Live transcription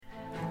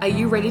Are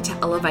you ready to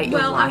elevate your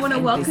Well, life I want to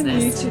and welcome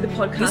business? you to the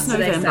podcast This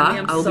today, November, Sammie.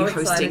 I'm I'll so be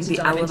hosting excited to the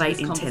dive into Elevate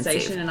this conversation,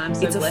 Intensive. and I'm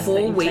so It's a blessed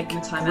that you've 4-week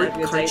taken the time group out of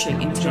your day coaching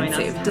to join us and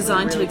intensive have a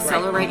designed to really great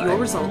accelerate your convo.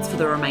 results for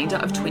the remainder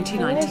of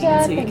 2019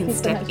 Pleasure. so you Thank can you so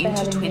step much for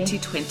into having me.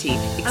 2020 I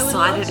would love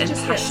excited to and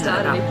just get passionate started.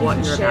 about If you what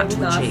can you're share about to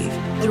with us achieve. a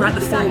Throughout the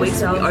little 4 bit weeks,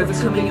 we'll be about yourself,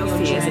 overcoming your what's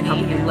been fears and your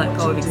helping you journey let and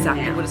go what of you do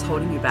exactly now. what is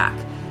holding you back.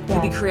 You'll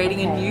be Yes,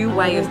 creating a okay. new I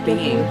way will of give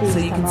being you the so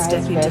you can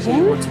step summarised into who you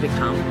version. want to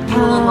become. You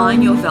will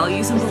align your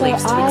values and So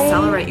beliefs to I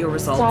accelerate your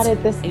results,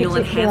 started this and you'll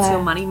enhance your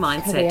particular money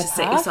mindset career to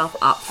set path, yourself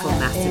up for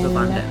massive in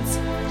abundance.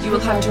 You will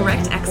have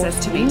direct access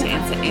to me to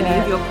answer any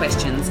of your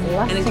questions,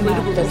 and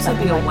included will also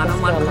be a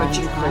one-on-one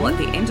coaching call at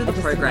the end of the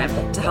program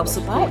to help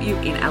support you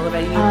in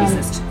elevating your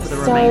business for the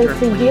remainder of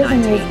for years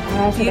and years 2019.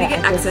 prior For to you to that,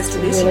 get I access just to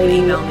this, you can really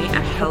email me at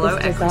had this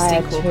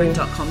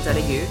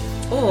hello@christinecorcoran.com.au,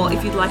 or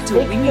if you'd like to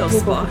speak win to your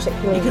people, spot,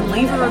 particularly you can women,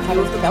 leave a about how review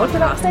to of the felt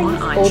about podcast on things all the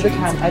time. I iTunes,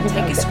 didn't take a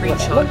know exactly what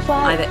it screenshot, looked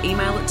like. either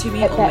email it to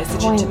me At or that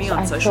message it to me point, on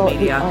I social thought the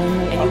media,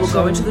 only and you will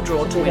go option into the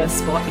draw to to win a this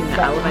spot in the that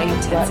Elevate kind of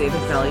Intensive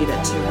work valued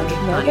at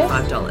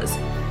 $295.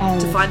 And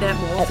To find out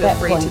more, at feel that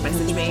free point, to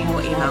message things me changed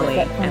or now, email but me,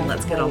 at that point, and I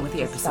let's get on with the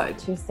just felt episode.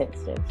 too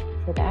sensitive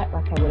for that.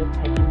 Like I would have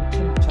taken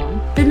too much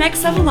on. The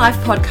Next Level Life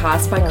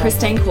podcast by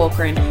Christine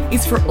Corcoran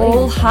is for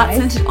all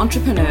heart-centered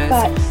entrepreneurs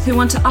who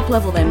want to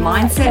uplevel their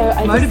mindset,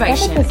 so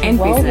motivation, and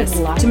business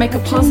to make a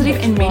positive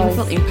and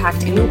meaningful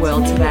impact in the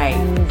world today.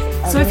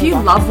 So if you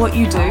love what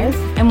you do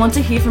and want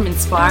to hear from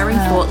inspiring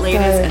thought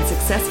leaders and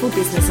successful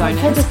business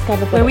owners,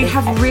 where we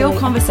have real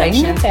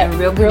conversations and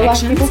real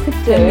connections,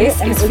 then this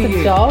is for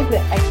you.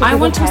 I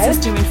want to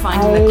assist you in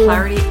finding the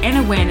clarity and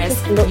awareness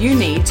you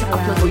need to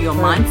uplevel your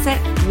mindset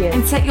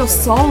and set your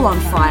soul on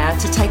fire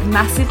to take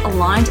massive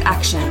aligned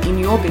action in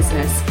your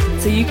business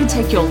so you can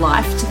take your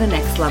life to the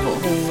next level.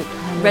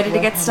 Ready to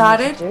get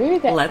started?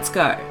 Let's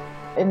go.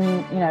 And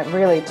it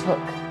really took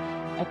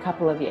a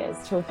couple of years,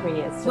 2 or 3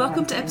 years.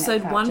 Welcome to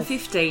episode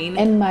 115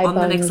 my on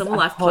the Next bones Level a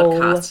Life whole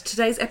podcast.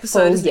 Today's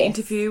episode is an yes.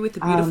 interview with the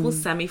beautiful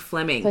Sammie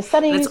Fleming. So I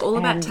studied and it's all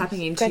about and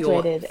tapping into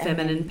your graduated and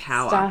feminine then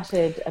power.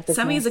 started a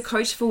Sammie is a business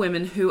coach for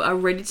women who are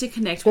ready to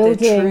connect with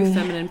their true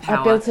feminine I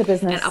power built a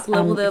business, and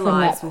uplevel their from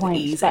lives that with point,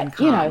 ease but, and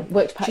calm.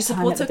 worked She part-time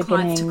supports at her the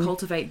clients to beginning,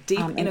 cultivate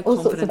deep and inner all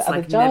sorts of confidence other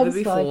like never jobs,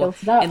 so I before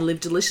built it up. and live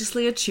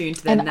deliciously attuned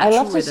to their And I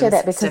natural love to share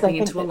that rhythms, because I stepping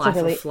think into a that's life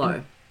really of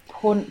flow.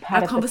 important part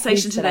Our of the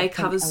conversation piece that I today think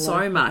covers a lot so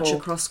of much people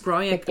across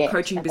growing a forget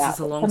coaching about. business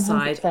Sometimes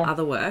alongside it's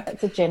other work,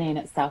 it's a journey in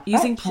itself.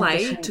 using right?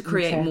 play Transitioning to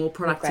create into more your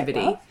great productivity,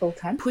 wealth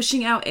full-time.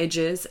 pushing our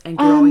edges and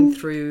growing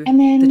through And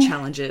then, the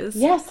challenges, so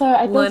I built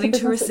a learning to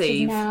business which is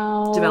receive,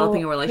 now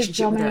developing a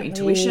relationship with our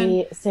intuition,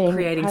 predominantly seeing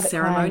creating private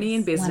ceremony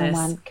in clients business,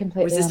 one-on-one,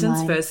 completely resistance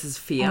online, versus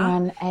fear,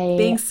 on a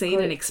being seen and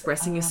group,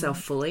 expressing yourself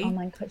fully,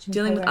 online coaching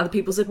dealing with program other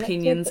people's called The Collective,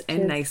 opinions which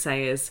and is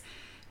naysayers,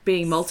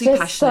 being just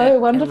multi-passionate so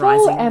and wonderful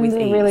rising and with a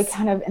really ease.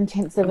 kind of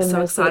intensive I'm so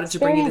immersive excited to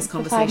bring you this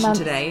experience for 5 conversation months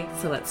today,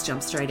 so let's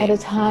jump straight at a in.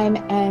 time.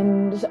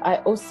 And I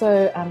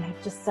also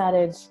have just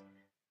started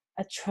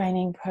a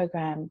training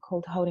program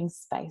called Holding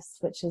Space,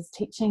 which is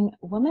teaching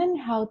women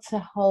how to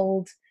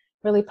hold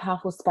really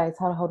powerful space,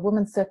 how to hold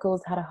women's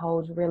circles, how to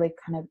hold really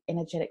kind of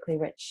energetically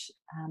rich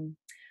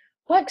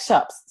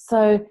workshops.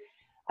 So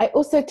I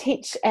also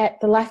teach at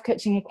the Life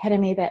Coaching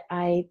Academy that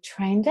I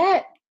trained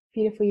at,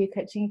 Beautiful You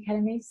Coaching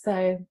Academy.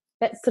 So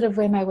that's sort of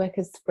where my work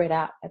is spread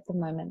out at the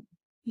moment.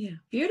 Yeah,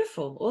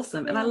 beautiful.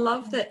 Awesome. And I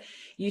love that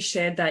you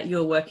shared that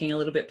you're working a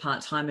little bit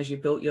part-time as you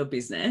built your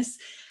business.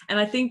 And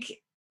I think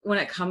when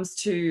it comes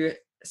to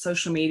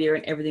social media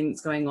and everything that's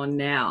going on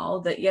now,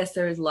 that yes,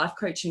 there is life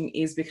coaching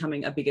is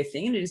becoming a bigger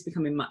thing and it is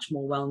becoming much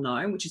more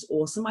well-known, which is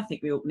awesome. I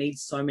think we all need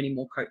so many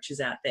more coaches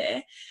out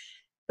there.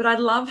 But I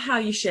love how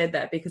you shared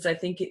that, because I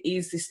think it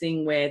is this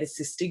thing where there's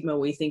this stigma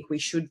we think we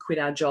should quit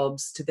our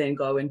jobs to then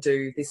go and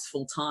do this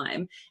full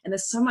time. And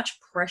there's so much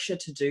pressure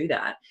to do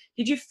that.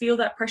 Did you feel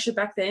that pressure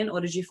back then,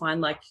 or did you find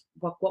like,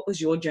 what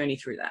was your journey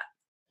through that?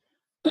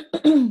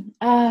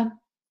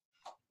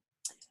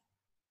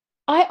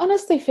 I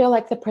honestly feel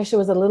like the pressure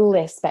was a little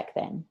less back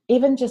then,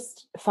 even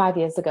just 5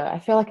 years ago. I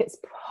feel like it's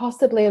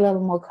possibly a little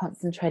more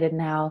concentrated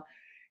now,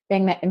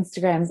 being that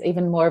Instagram's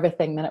even more of a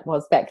thing than it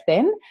was back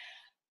then.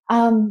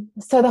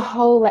 So the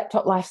whole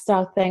laptop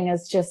lifestyle thing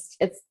is just,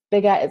 it's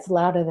bigger, it's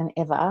louder than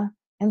ever.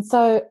 And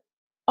so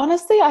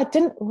honestly, I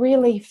didn't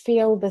really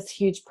feel this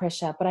huge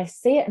pressure, but I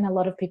see it in a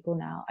lot of people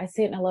now. I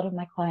see it in a lot of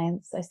my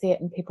clients. I see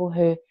it in people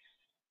who,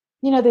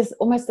 there's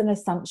almost an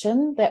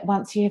assumption that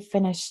once you have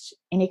finished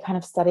any kind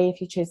of study, if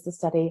you choose to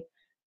study,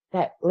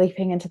 that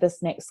leaping into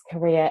this next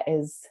career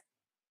it's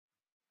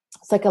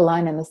like a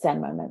line in the sand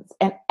moment.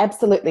 And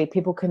absolutely,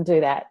 people can do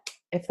that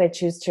if they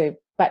choose to.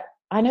 But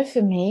I know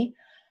for me,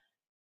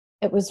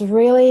 it was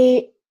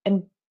really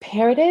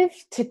imperative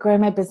to grow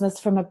my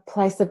business from a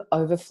place of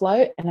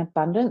overflow and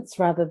abundance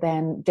rather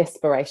than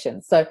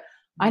desperation. So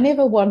I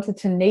never wanted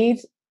to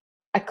need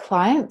a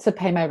client to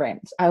pay my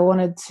rent. I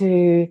wanted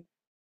to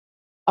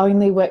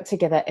only work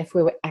together if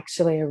we were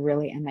actually a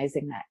really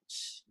amazing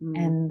match.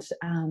 And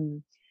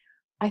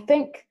I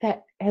think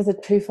that has a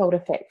twofold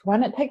effect.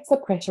 One, it takes the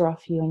pressure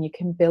off you and you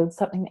can build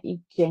something that you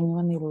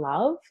genuinely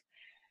love.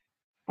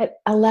 it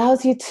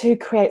allows you to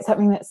create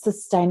something that's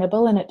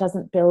sustainable, and it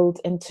doesn't build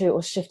into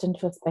or shift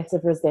into a space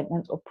of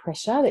resentment or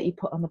pressure that you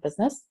put on the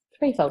business.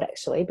 Threefold,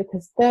 actually,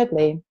 because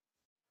thirdly,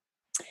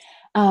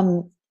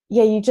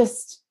 you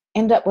just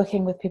end up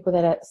working with people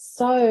that are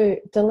so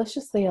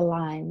deliciously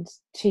aligned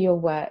to your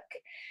work,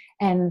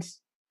 and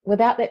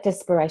without that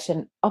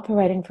desperation,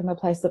 operating from a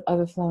place of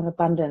overflow and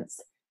abundance,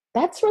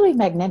 that's really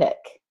magnetic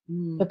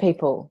for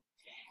people.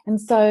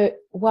 And so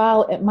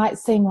while it might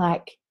seem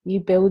like you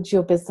build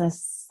your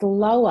business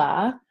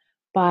slower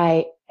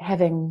by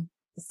having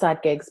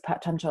side gigs,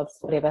 part-time jobs,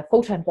 whatever,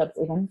 full-time jobs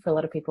even for a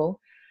lot of people,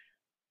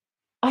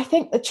 I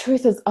think the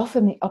truth is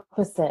often the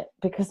opposite,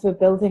 because we're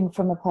building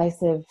from a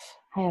place of,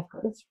 hey, I've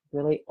got this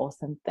really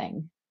awesome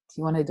thing. Do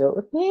you want to do it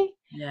with me?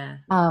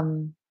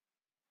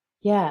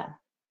 Yeah.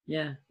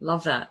 Yeah,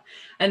 love that.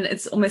 And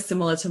it's almost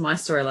similar to my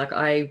story. Like,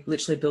 I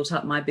literally built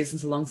up my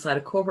business alongside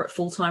a corporate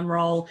full-time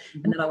role,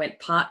 and then I went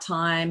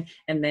part-time,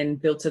 and then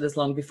built it as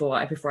long before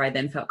I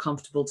then felt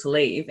comfortable to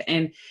leave.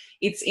 And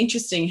it's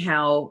interesting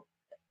how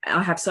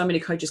I have so many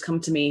coaches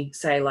come to me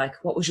say, like,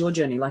 what was your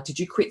journey? Like, did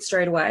you quit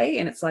straight away?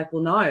 And it's like,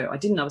 well, no, I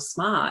didn't. I was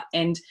smart.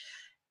 And,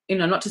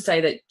 not to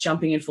say that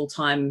jumping in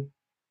full-time,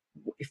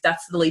 if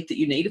that's the leap that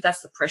you need, if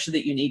that's the pressure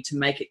that you need to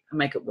make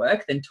it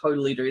work, then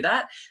totally do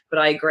that. But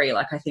I agree.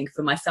 Like, I think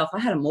for myself, I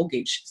had a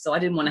mortgage, so I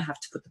didn't want to have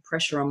to put the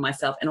pressure on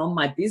myself and on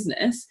my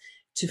business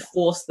to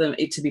force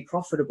it to be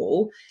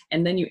profitable.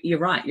 And then you're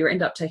right, you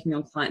end up taking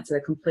on clients that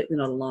are completely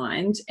not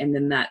aligned, and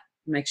then that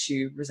makes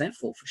you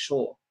resentful for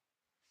sure.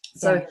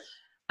 So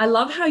I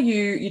love how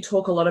you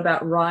talk a lot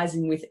about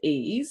rising with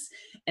ease,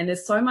 and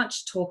there's so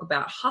much talk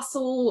about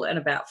hustle and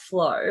about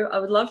flow. I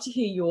would love to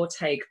hear your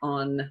take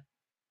on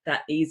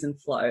that ease and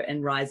flow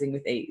and rising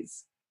with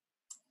ease.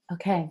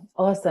 Okay,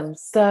 awesome.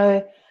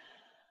 So,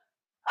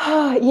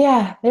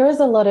 there is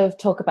a lot of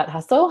talk about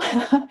hustle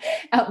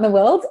out in the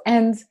world,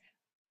 and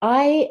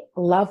I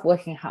love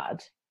working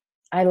hard.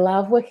 I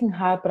love working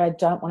hard, but I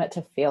don't want it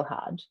to feel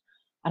hard.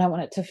 I don't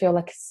want it to feel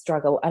like a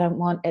struggle. I don't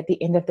want at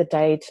the end of the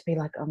day to be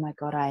like, oh my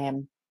God, I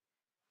am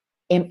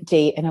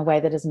empty in a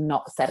way that is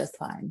not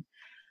satisfying.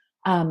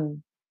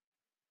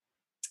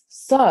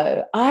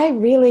 So I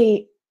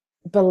really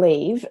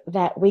believe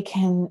that we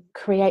can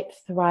create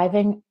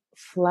thriving,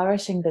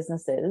 flourishing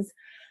businesses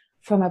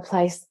from a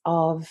place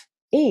of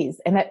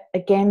ease. And that,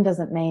 again,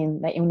 doesn't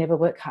mean that you'll never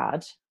work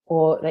hard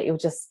or that you'll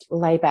just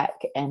lay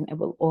back and it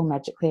will all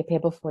magically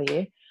appear before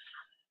you,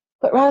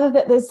 but rather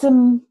that there's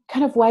some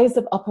kind of ways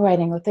of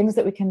operating or things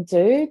that we can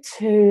do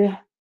to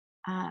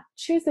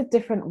choose a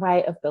different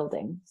way of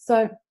building.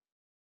 So,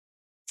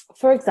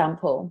 for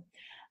example,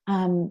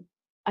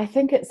 I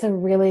think it's a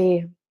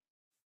really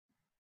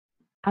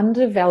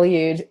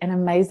undervalued and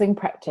amazing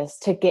practice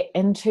to get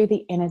into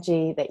the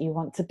energy that you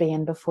want to be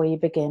in before you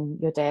begin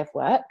your day of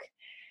work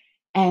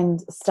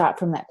and start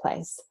from that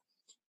place.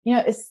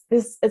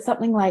 It's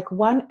something like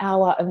 1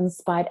 hour of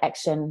inspired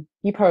action.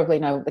 You probably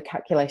know the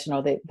calculation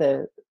or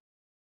the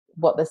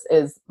what this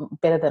is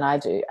better than I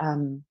do.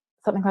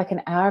 Something like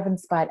an hour of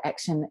inspired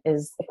action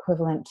is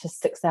equivalent to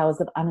 6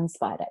 hours of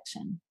uninspired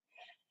action.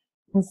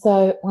 And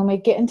so when we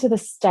get into the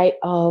state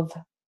of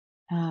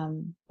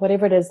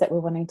whatever it is that we're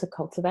wanting to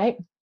cultivate,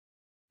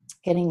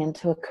 getting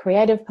into a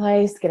creative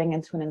place, getting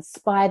into an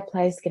inspired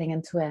place, getting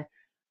into a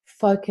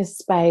focused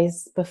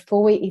space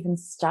before we even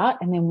start,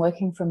 and then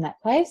working from that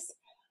place,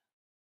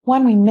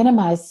 one, we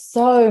minimize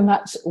so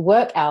much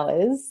work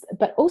hours,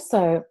 but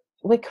also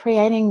we're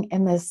creating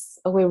in this,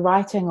 or we're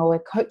writing, or we're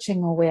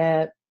coaching, or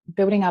we're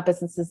building our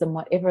businesses and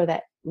whatever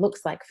that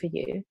looks like for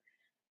you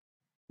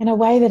in a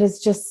way that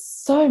is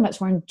just so much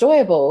more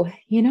enjoyable,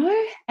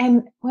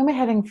 And when we're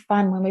having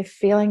fun, when we're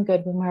feeling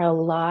good, when we're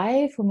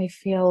alive, when we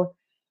feel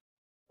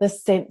the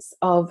sense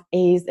of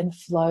ease and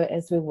flow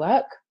as we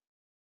work,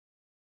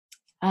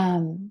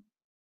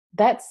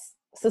 that's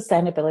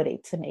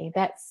sustainability to me.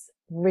 That's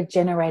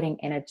regenerating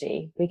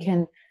energy. We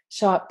can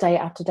show up day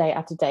after day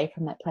after day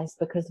from that place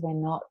because we're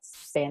not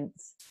spent.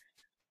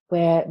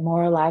 We're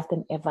more alive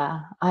than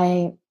ever.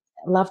 I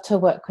love to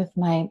work with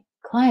my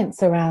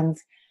clients around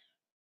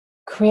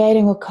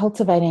creating or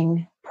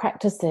cultivating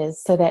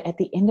practices so that at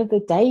the end of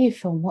the day you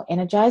feel more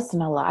energized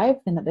and alive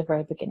than at the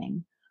very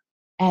beginning.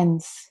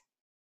 And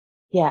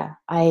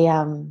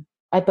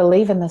I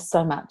believe in this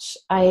so much.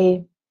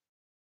 I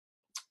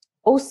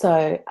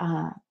also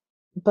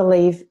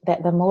believe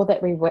that the more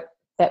that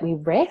we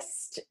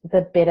rest,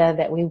 the better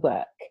that we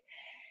work.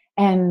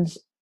 And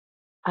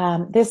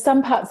there's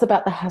some parts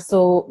about the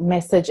hustle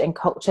message and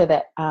culture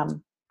that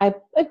I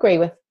agree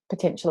with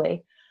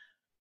potentially.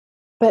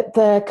 But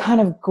the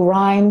kind of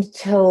grind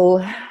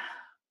till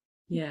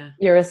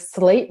you're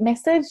asleep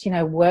message,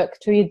 work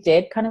till you're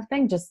dead kind of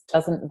thing, just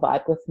doesn't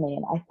vibe with me.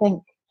 And I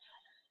think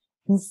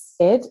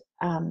instead,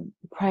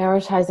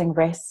 prioritizing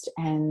rest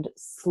and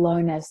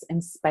slowness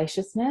and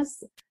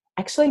spaciousness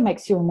actually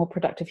makes you a more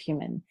productive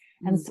human.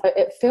 And so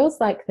it feels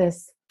like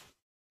this,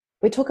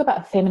 we talk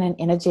about feminine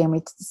energy and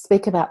we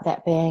speak about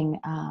that being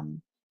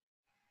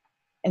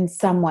in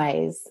some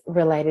ways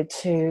related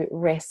to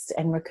rest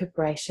and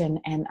recuperation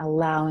and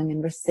allowing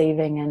and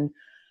receiving and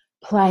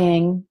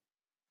playing.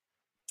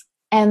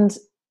 And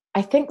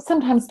I think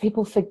sometimes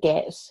people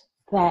forget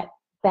that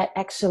that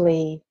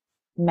actually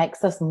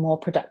makes us more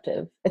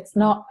productive. It's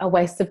not a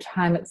waste of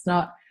time. It's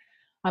not,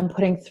 I'm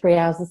putting 3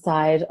 hours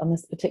aside on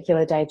this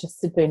particular day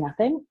just to do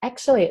nothing.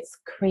 Actually, it's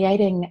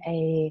creating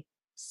a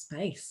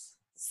space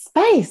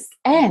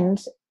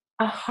and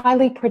a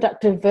highly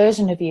productive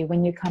version of you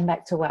when you come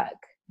back to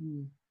work.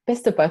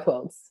 Best of both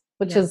worlds,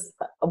 which is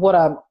what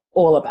I'm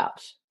all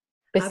about.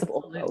 Best of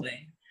all worlds.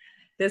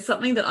 There's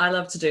something that I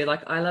love to do.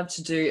 Like I love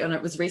to do, and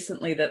it was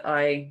recently that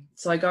I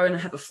go and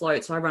have a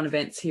float. So I run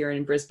events here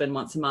in Brisbane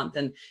once a month,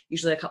 and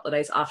usually a couple of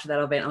days after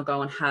that event, I'll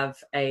go and have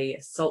a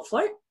salt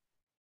float.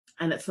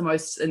 And it's the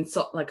most, and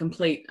so, like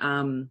complete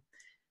sound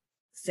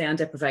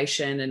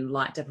deprivation and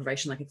light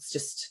deprivation. Like it's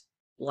just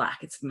black.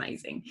 It's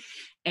amazing.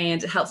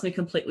 And it helps me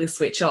completely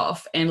switch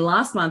off. And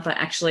last month I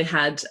actually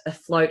had a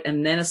float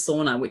and then a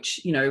sauna,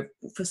 which, you know,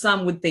 for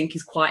some would think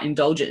is quite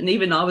indulgent. And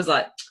even I was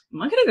like,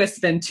 am I going to go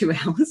spend 2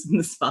 hours in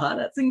the spa?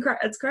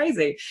 That's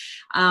crazy.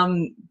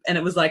 And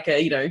it was like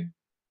a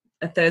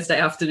Thursday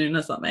afternoon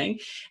or something.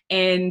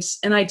 And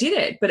I did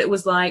it, but it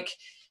was like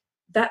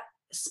that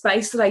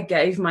space that I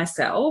gave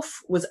myself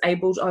I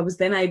was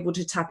then able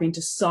to tap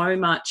into so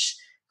much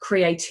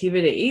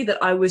creativity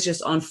that I was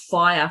just on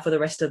fire for the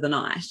rest of the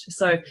night.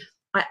 So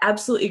I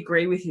absolutely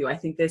agree with you. I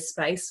think there's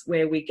space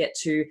where we get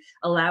to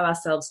allow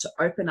ourselves to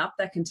open up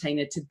that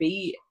container to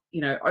be,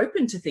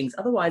 open to things.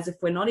 Otherwise, if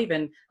we're not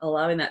even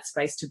allowing that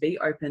space to be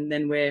open,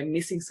 then we're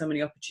missing so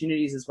many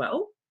opportunities as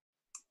well.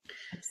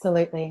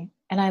 Absolutely.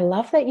 And I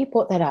love that you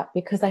brought that up,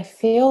 because I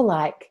feel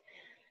like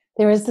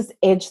there is this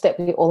edge that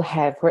we all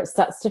have where it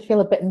starts to feel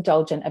a bit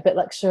indulgent, a bit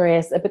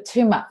luxurious, a bit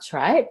too much,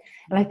 right?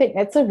 And I think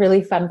that's a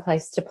really fun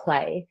place to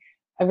play,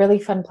 a really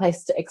fun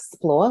place to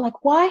explore.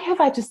 Like, why have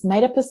I just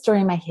made up a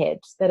story in my head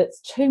that it's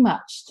too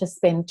much to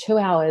spend 2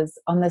 hours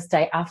on this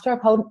day after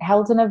I've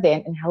held an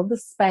event and held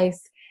this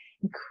space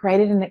and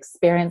created an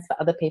experience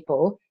for other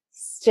people?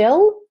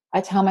 Still,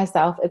 I tell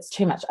myself it's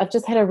too much. I've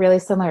just had a really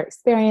similar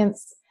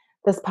experience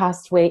this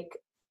past week.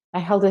 I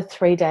held a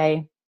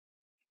 3-day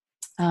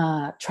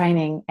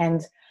training,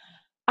 and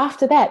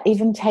after that,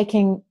 even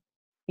taking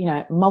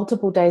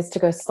multiple days to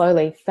go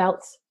slowly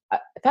felt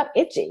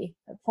edgy.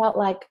 It felt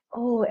like,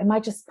 oh, am I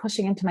just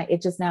pushing into my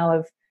edges now?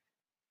 Of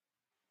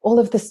all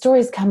of the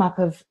stories come up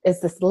of,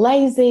 is this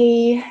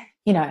lazy?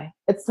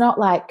 It's not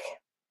like,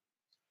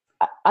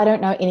 I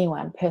don't know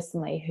anyone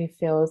personally who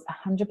feels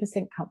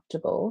 100%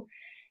 comfortable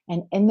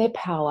and in their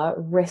power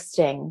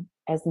resting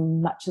as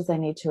much as they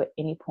need to at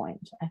any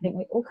point. I think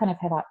we all kind of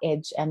have our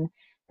edge, and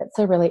that's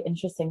a really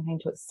interesting thing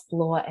to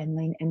explore and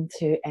lean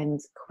into and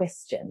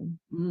question.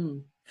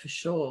 For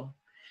sure.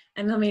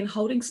 And I mean,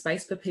 holding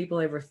space for people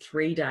over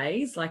 3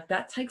 days, like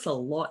that takes a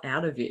lot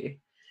out of you.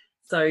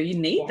 So you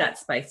need that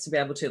space to be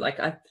able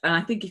to,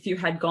 I think if you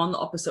had gone the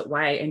opposite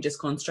way and just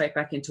gone straight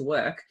back into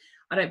work,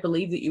 I don't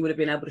believe that you would have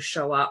been able to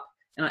show up.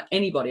 And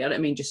anybody, I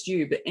don't mean just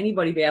you, but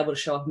anybody be able to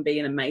show up and be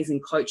an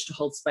amazing coach to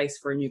hold space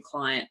for a new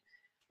client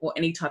or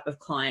any type of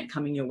client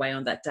coming your way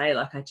on that day.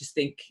 Like, I just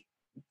think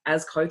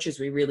as coaches,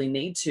 we really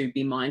need to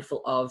be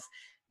mindful of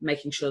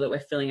making sure that we're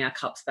filling our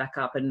cups back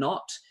up and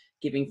not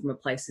giving from a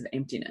place of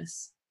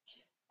emptiness.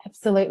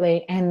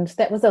 Absolutely. And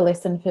that was a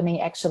lesson for me,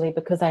 actually,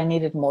 because I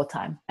needed more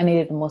time. I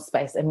needed more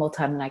space and more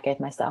time than I gave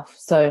myself.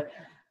 So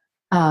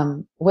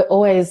we're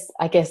always,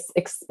 I guess,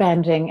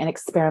 expanding and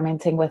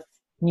experimenting with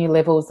new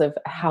levels of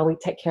how we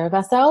take care of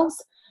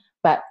ourselves.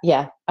 But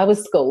yeah, I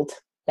was schooled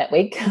that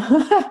week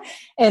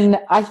and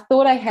I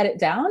thought I had it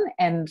down,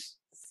 and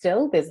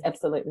still there's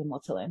absolutely more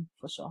to learn,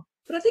 for sure.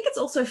 But I think it's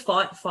also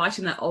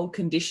fighting that old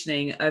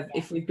conditioning of,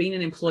 if we've been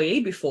an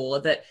employee before,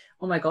 that,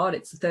 oh my God,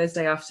 it's a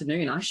Thursday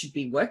afternoon, I should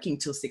be working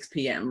till 6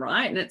 p.m,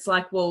 right? And it's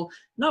like, well,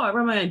 no, I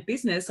run my own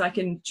business. I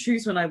can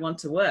choose when I want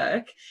to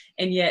work.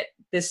 And yet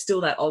there's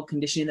still that old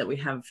conditioning that we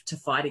have to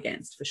fight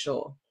against, for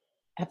sure.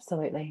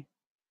 Absolutely.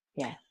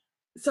 Yeah.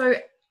 So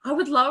I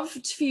would love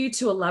for you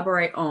to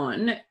elaborate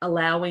on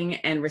allowing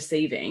and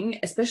receiving,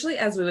 especially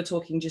as we were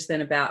talking just then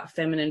about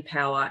feminine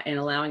power and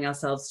allowing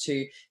ourselves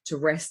to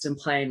rest and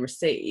play and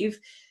receive.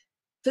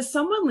 For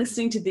someone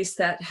listening to this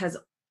that has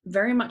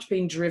very much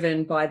been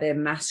driven by their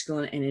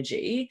masculine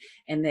energy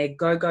and their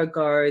go, go,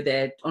 go,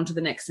 they're onto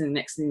the next thing, the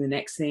next thing, the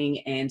next thing,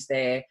 and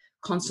they're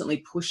constantly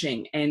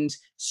pushing and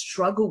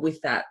struggle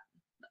with that.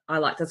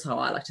 That's how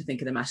I like to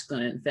think of the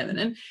masculine and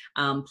feminine.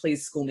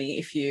 Please school me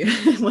if you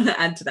want to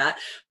add to that.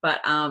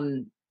 But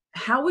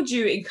how would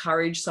you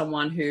encourage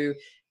someone who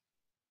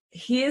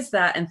hears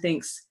that and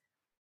thinks,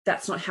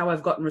 that's not how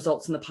I've gotten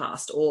results in the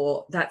past,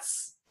 or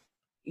that's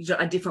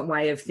a different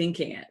way of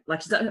thinking it?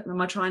 Like,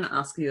 am I trying to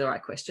ask you the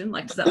right question?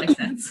 Like, does that make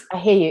sense? I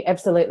hear you.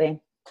 Absolutely.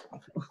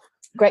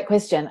 Great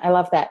question. I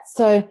love that.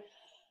 So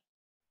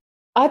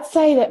I'd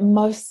say that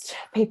most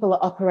people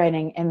are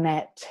operating in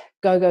that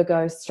go, go,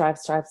 go, strive,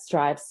 strive,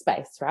 strive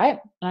space, right?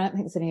 I don't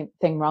think there's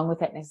anything wrong with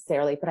that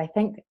necessarily, but I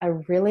think a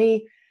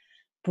really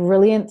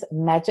brilliant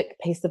magic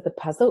piece of the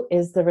puzzle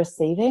is the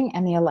receiving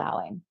and the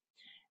allowing.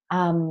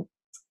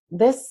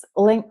 This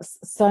links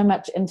so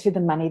much into the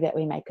money that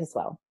we make as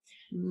well.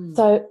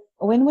 So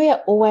when we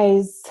are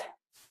always,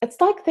 it's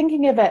like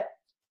thinking of it,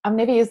 I've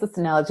never used this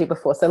analogy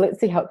before, so let's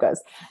see how it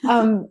goes.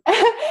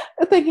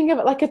 Thinking of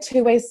it like a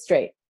two-way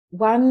street.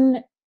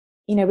 One,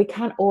 you know, we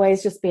can't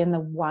always just be in the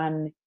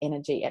one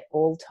energy at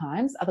all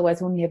times.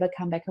 Otherwise, we'll never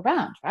come back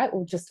around, right?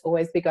 We'll just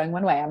always be going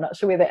one way. I'm not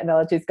sure where that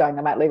analogy is going.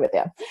 I might leave it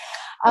there.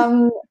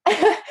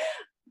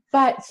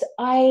 But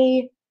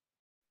I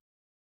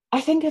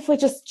think if we're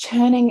just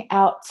churning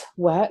out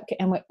work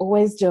and we're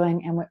always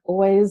doing and we're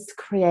always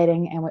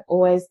creating and we're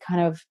always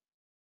kind of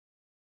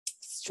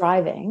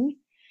striving,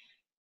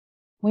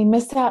 we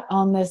miss out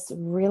on this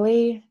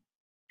really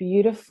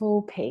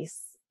beautiful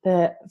piece,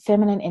 the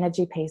feminine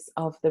energy piece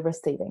of the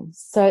receiving.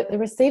 So the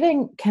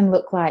receiving can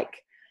look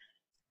like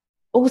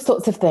all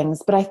sorts of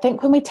things, but I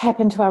think when we tap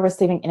into our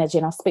receiving energy,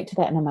 and I'll speak to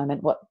that in a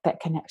moment, what that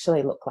can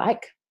actually look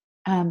like.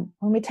 When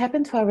we tap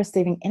into our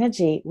receiving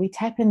energy, we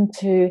tap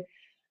into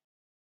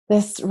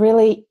this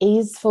really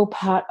easeful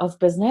part of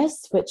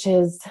business, which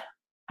is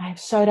I have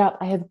showed up,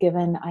 I have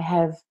given, I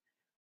have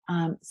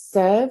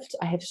served,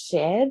 I have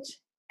shared,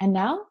 and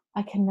now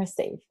I can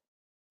receive.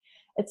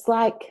 It's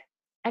like,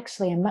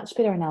 actually, a much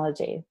better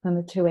analogy than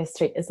the two-way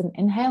street is an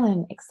inhale and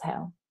an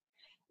exhale.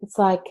 It's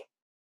like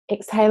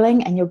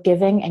exhaling and you're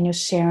giving and you're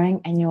sharing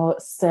and you're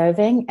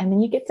serving, and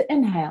then you get to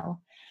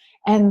inhale.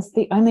 And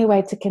the only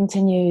way to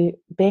continue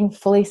being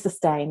fully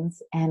sustained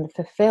and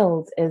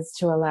fulfilled is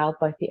to allow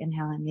both the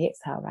inhale and the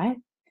exhale, right?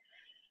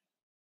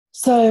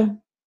 So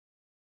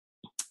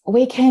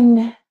we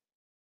can,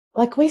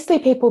 like, we see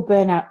people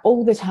burn out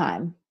all the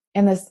time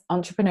in this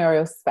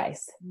entrepreneurial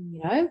space, you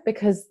know,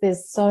 because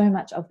there's so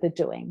much of the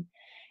doing.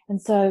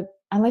 And so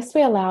unless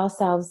we allow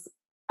ourselves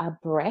a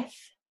breath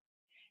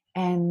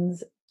and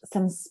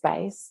some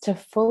space to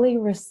fully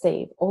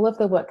receive all of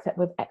the work that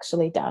we've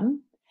actually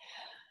done,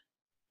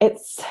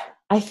 it's,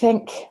 I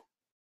think,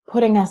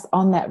 putting us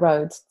on that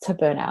road to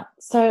burnout.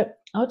 So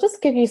I'll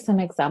just give you some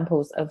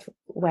examples of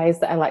ways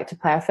that I like to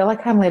play. I feel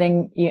like I'm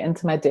letting you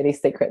into my dirty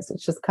secrets,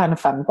 which is kind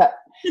of fun. But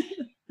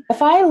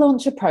if I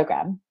launch a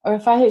program or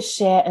if I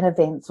share an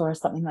event or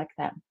something like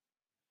that,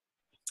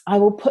 I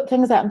will put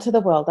things out into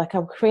the world. Like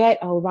I'll create,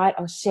 I'll write,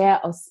 I'll share,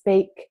 I'll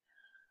speak,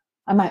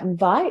 I might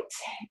invite.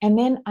 And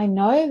then I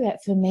know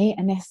that for me,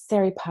 a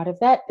necessary part of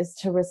that is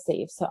to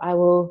receive. So I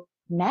will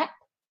nap,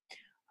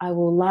 I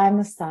will lie in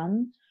the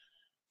sun,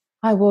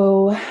 I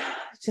will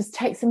just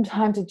take some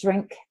time to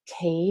drink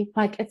tea.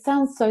 Like, it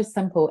sounds so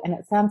simple and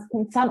it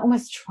can sound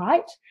almost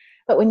trite,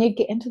 but when you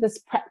get into this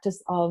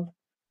practice of,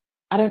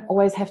 I don't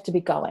always have to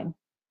be going,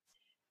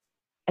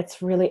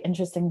 it's really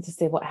interesting to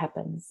see what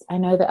happens. I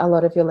know that a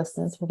lot of your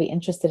listeners will be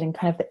interested in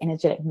kind of the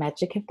energetic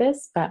magic of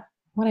this, but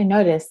what I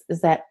notice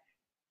is that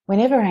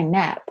whenever I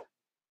nap,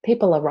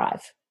 people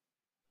arrive.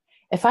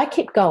 If I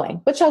keep going,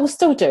 which I will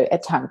still do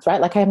at times,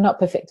 right? Like, I am not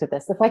perfect at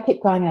this. If I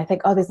keep going and I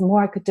think, oh, there's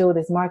more I could do, or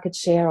there's more I could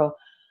share, or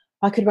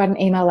I could write an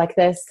email like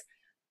this,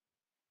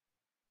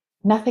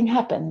 nothing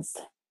happens.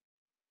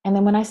 And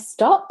then when I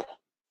stop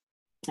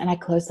and I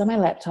close on my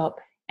laptop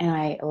and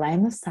I lay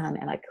in the sun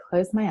and I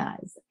close my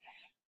eyes,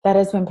 that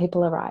is when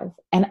people arrive.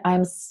 And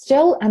I'm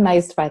still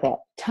amazed by that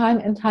time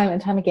and time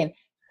and time again.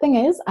 Thing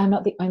is, I'm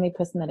not the only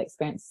person that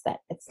experiences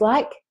that. It's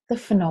like the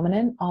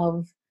phenomenon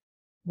of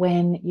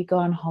when you go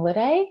on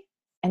holiday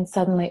and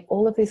suddenly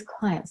all of these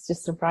clients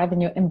just arrive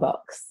in your inbox.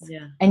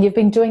 Yeah. And you've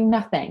been doing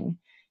nothing.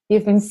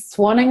 You've been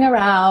swanning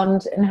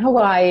around in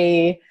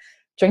Hawaii,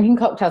 drinking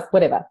cocktails,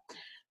 whatever.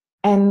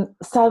 And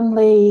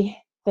suddenly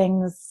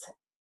things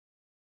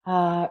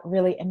are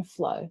really in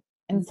flow.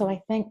 And so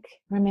I think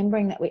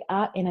remembering that we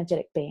are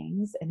energetic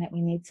beings and that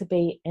we need to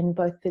be in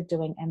both the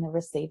doing and the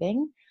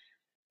receiving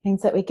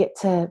means that we get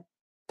to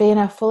be in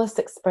our fullest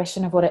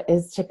expression of what it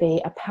is to be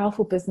a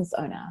powerful business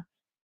owner,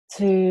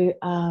 to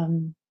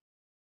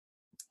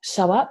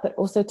show up, but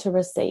also to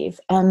receive.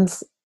 And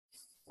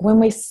when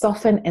we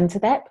soften into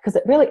that, because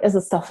it really is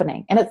a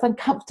softening and it's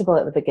uncomfortable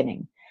at the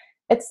beginning,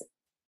 it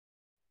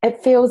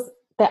feels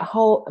that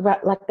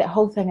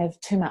whole thing of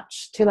too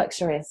much, too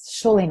luxurious.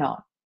 Surely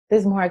not.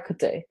 There's more I could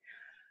do.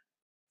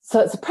 So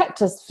it's a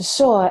practice for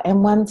sure,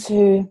 and one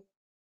to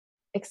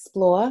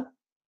explore,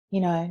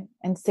 you know,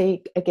 and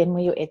see again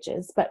where your edge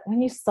is. But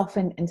when you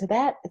soften into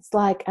that, it's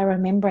like a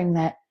remembering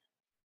that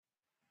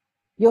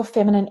your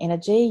feminine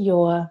energy,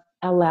 you're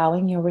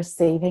allowing, you're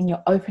receiving,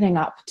 you're opening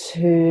up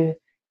to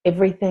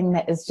everything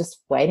that is just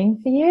waiting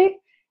for you,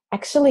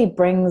 actually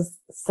brings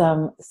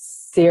some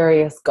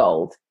serious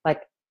gold,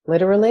 like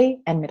literally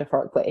and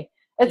metaphorically.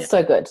 It's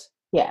so good.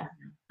 Yeah.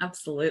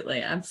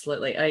 Absolutely.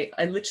 Absolutely.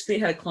 I literally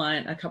had a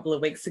client a couple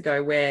of weeks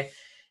ago where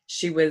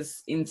she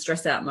was in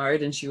stress out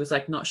mode and she was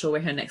like not sure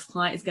where her next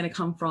client is going to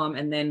come from.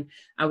 And then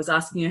I was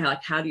asking her,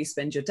 like, how do you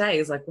spend your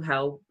days? Like,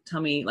 well,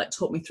 talk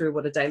me through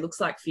what a day looks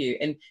like for you.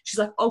 And she's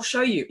like, I'll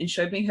show you, and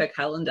showed me her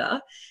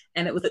calendar.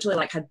 And it was literally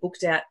like had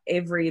booked out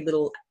every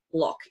little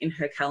block in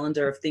her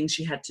calendar of things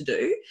she had to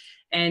do.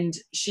 And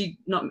she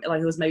not like,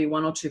 there was maybe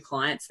one or two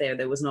clients there.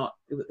 There was not,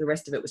 the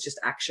rest of it was just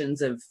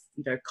actions of,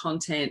 you know,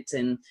 content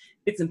and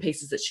bits and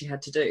pieces that she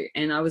had to do.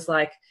 And I was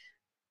like,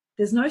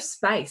 there's no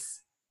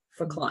space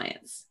for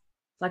clients.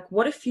 Like,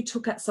 what if you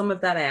took some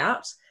of that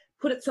out,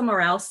 put it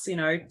somewhere else, you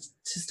know,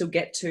 to still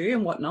get to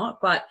and whatnot,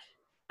 but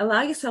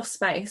allow yourself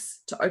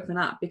space to open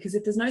up? Because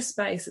if there's no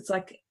space, it's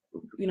like,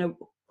 you know,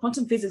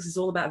 quantum physics is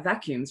all about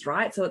vacuums,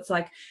 right? So it's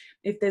like,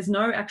 if there's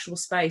no actual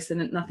space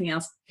and nothing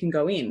else can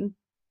go in,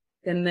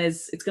 then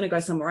it's going to go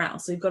somewhere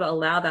else. So you've got to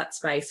allow that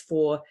space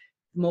for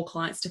more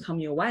clients to come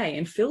your way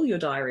and fill your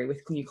diary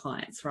with new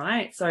clients,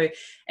 right? So,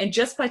 and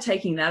just by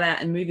taking that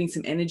out and moving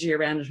some energy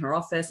around in her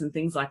office and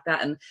things like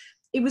that, and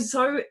it was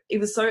so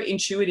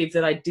intuitive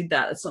that I did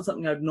that. It's not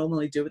something I'd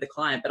normally do with a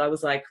client, but I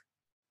was like,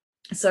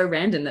 so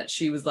random that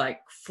she was like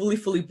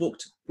fully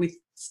booked with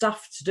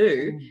stuff to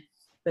do,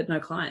 but no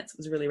clients. It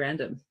was really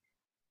random.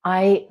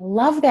 I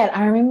love that.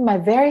 I remember my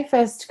very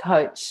first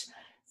coach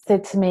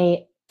said to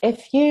me,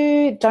 if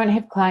you don't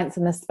have clients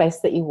in the space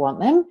that you want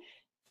them,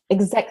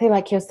 exactly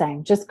like you're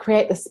saying, just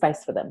create the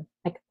space for them.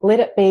 Like, let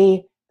it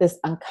be this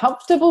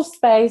uncomfortable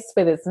space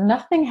where there's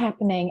nothing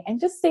happening, and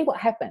just see what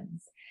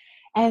happens.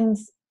 And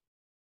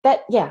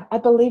that, yeah, I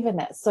believe in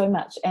that so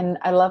much. And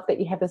I love that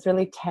you have this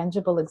really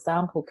tangible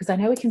example, because I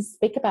know we can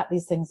speak about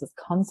these things as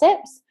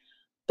concepts,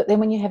 but then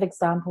when you have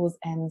examples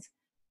and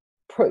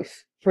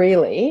proof,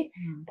 really,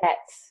 that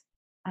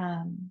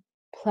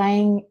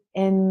playing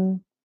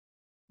in,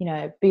 you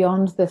know,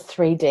 beyond the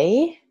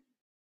 3D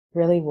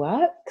really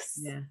works.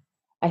 Yeah.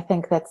 I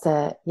think that's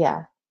that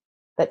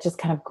just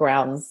kind of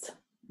grounds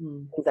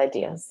these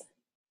ideas.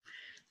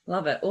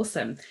 Love it.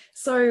 Awesome.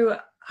 So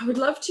I would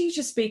love to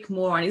just speak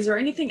more on, is there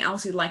anything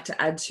else you'd like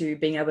to add to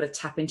being able to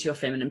tap into your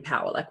feminine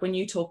power? Like, when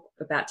you talk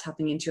about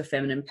tapping into your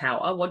feminine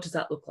power, what does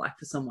that look like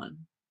for someone?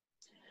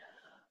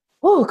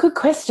 Oh, good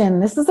question.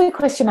 This is a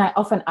question I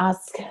often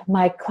ask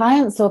my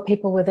clients or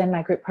people within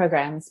my group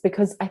programs,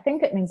 because I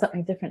think it means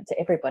something different to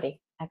everybody,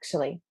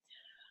 actually.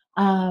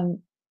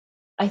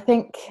 I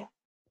think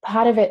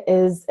part of it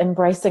is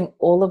embracing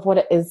all of what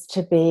it is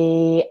to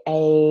be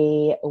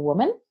a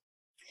woman.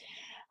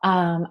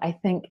 I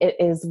think it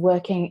is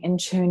working in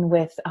tune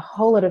with a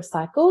whole lot of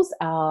cycles,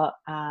 our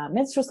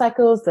menstrual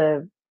cycles,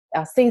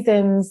 our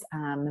seasons,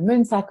 the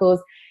moon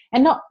cycles,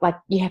 and not like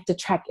you have to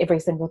track every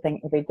single thing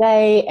every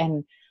day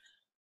and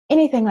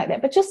anything like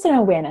that, but just an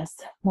awareness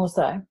more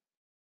so.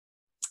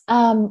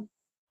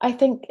 I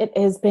think it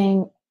is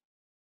being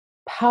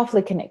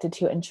powerfully connected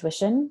to your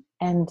intuition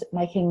and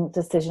making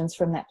decisions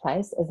from that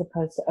place, as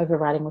opposed to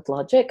overriding with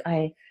logic.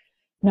 I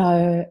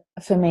know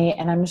for me,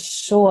 and I'm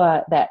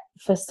sure that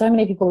for so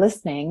many people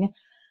listening,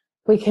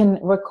 we can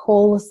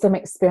recall some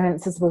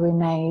experiences where we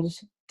made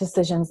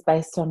decisions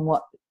based on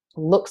what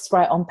looks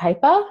right on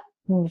paper.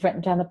 We've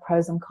written down the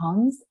pros and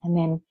cons, and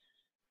then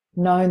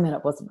known that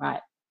it wasn't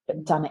right,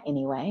 but done it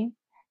anyway.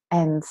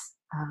 And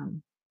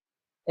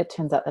it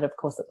turns out that, of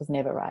course, it was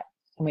never right.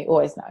 And we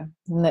always know,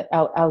 and that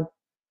our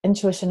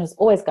intuition is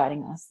always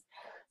guiding us.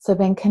 So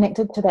being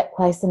connected to that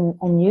place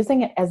and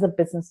using it as a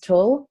business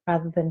tool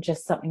rather than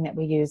just something that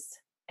we use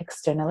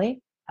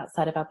externally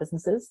outside of our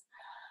businesses.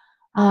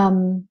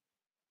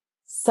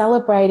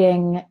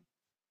 Celebrating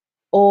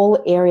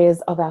all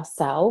areas of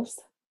ourselves,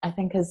 I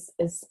think, is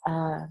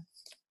a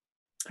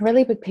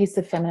really big piece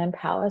of feminine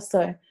power.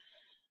 So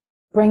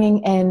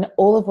bringing in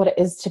all of what it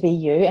is to be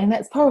you, and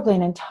that's probably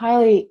an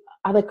entirely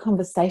other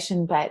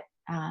conversation, but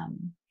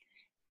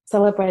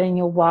celebrating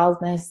your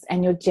wildness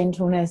and your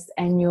gentleness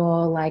and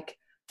your like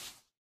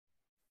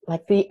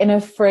the inner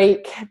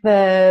freak,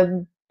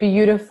 the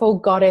beautiful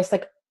goddess,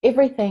 like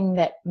everything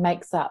that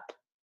makes up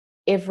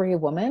every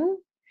woman.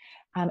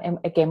 And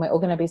again, we're all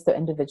going to be so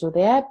individual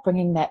there,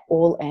 bringing that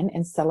all in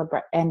and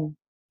celebrate, and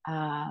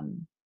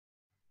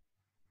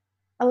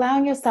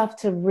allowing yourself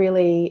to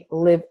really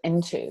live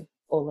into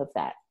all of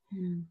that,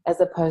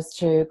 as opposed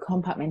to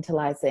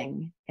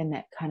compartmentalizing in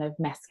that kind of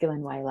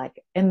masculine way.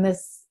 Like in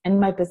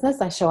my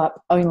business, I show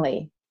up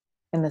only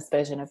in this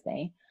version of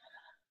me.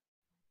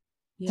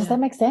 Yeah. Does that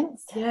make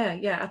sense?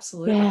 Yeah,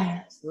 absolutely.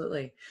 Yeah.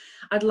 Absolutely.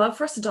 I'd love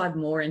for us to dive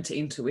more into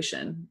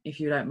intuition, if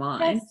you don't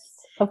mind.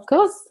 Yes, of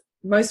course.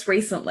 Most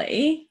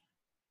recently,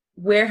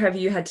 where have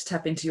you had to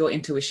tap into your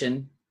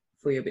intuition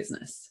for your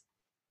business?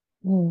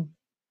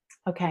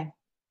 Okay.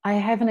 I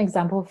have an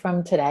example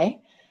from today,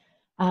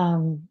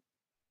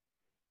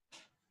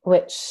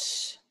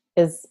 which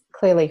is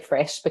clearly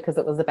fresh because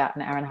it was about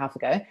an hour and a half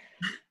ago.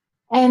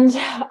 And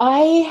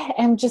I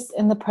am just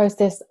in the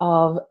process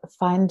of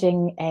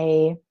finding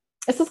I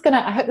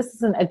hope this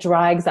isn't a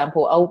dry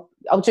example.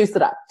 I'll juice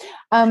it up.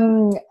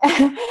 I'm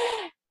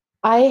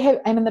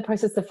in the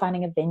process of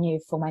finding a venue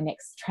for my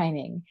next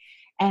training.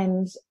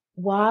 And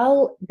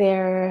while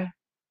there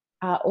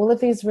are all of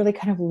these really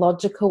kind of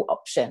logical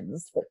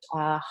options, which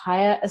are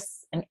hire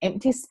an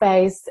empty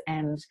space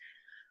and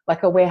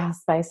like a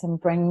warehouse space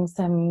and bring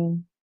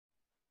some,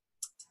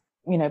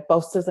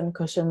 bolsters and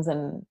cushions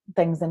and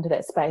things into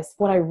that space,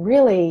 what I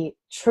really,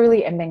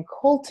 truly am being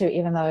called to,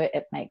 even though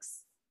it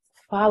makes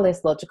far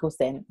less logical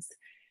sense,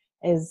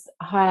 is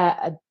hire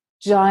a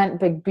giant,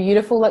 big,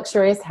 beautiful,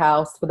 luxurious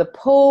house with a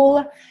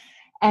pool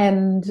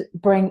and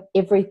bring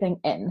everything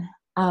in.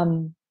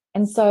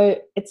 And so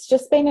it's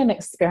just been an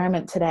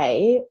experiment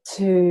today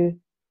to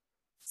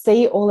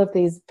see all of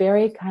these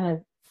very kind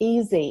of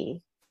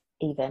easy,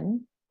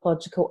 even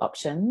logical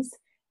options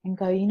and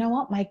go, you know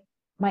what,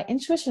 my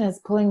intuition is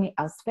pulling me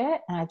elsewhere,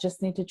 and I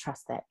just need to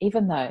trust that,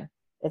 even though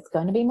it's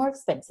going to be more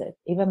expensive,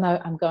 even though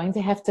I'm going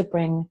to have to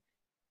bring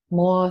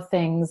more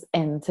things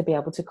in to be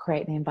able to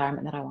create the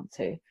environment that I want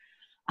to.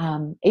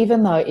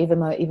 Even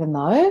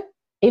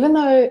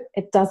though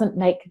it doesn't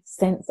make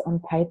sense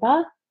on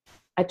paper,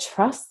 I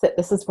trust that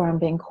this is where I'm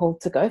being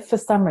called to go for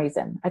some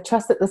reason. I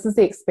trust that this is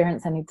the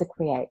experience I need to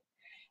create.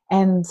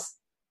 And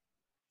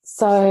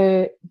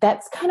so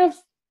that's kind of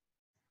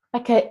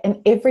like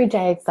an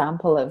everyday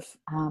example of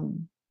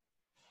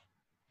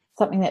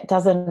something that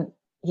doesn't,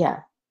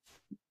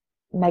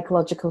 make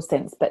logical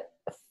sense, but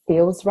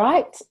feels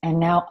right. And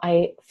now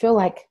I feel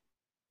like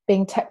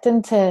being tapped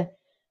into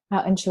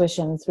our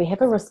intuitions, we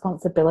have a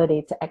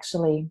responsibility to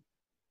actually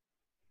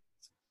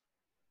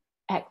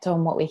act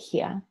on what we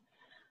hear.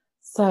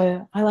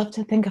 So I love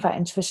to think of our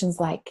intuitions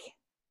like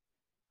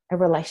a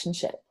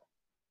relationship.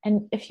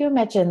 And if you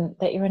imagine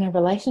that you're in a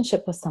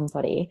relationship with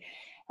somebody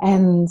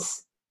and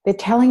they're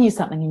telling you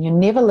something and you're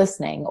never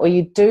listening, or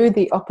you do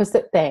the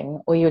opposite thing,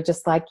 or you're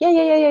just like,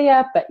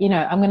 yeah, but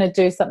I'm going to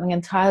do something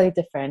entirely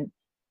different,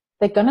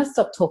 they're going to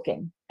stop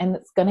talking and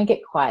it's going to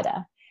get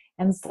quieter.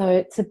 And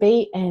so to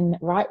be in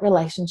right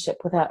relationship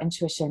with our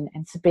intuition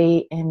and to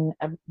be in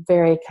a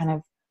very kind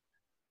of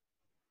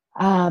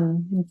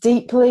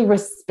deeply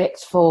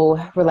respectful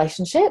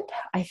relationship,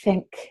 I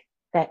think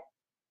that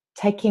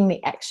taking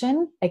the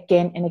action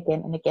again and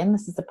again and again,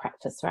 this is a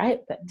practice, right?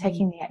 But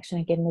taking the action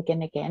again and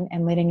again and again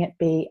and letting it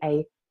be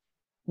a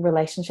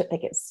relationship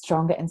that gets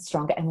stronger and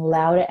stronger and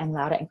louder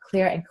and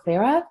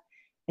clearer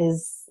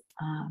is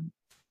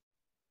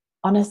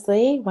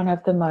honestly one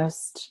of the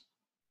most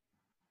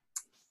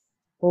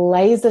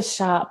laser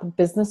sharp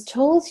business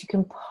tools you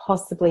can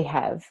possibly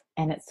have.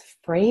 And it's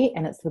free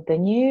and it's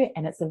within you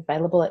and it's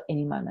available at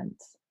any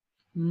moment.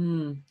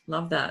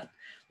 Love that.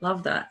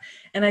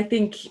 And I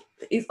think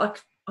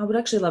I would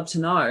actually love to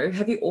know,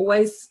 have you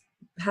always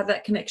had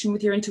that connection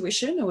with your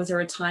intuition, or was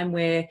there a time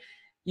where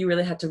you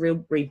really had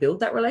to rebuild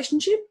that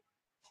relationship?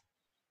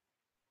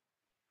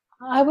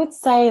 I would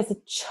say as a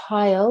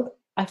child,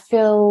 I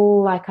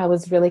feel like I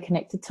was really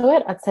connected to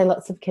it. I'd say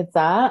lots of kids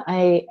are.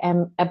 I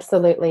am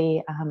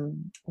absolutely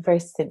a very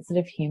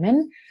sensitive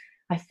human.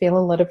 I feel a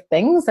lot of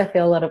things. I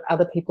feel a lot of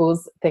other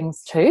people's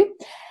things too.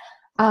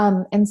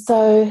 And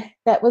so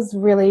that was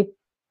really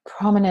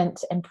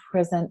prominent and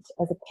present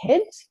as a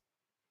kid.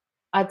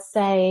 I'd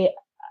say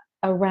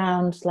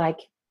around like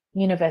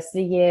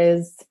university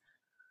years,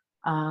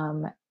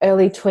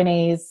 early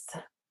 20s,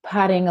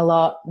 partying a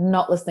lot,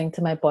 not listening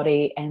to my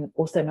body and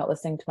also not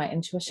listening to my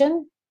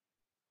intuition,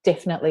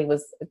 definitely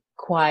was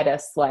quieter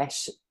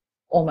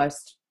 /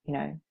 almost,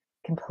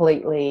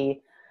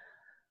 completely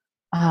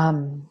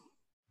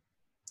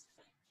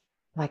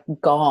like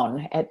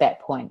gone at that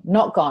point.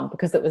 Not gone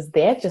because it was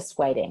there just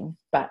waiting,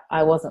 but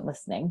I wasn't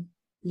listening.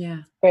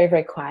 Yeah. Very,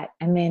 very quiet.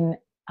 And then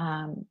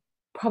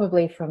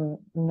probably from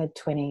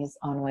mid-20s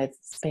onwards,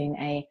 it's been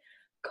a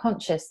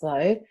conscious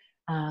though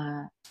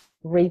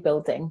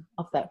rebuilding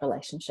of that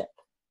relationship.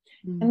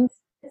 And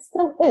it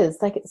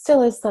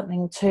still is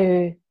something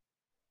to,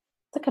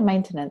 it's like a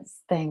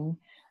maintenance thing.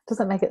 It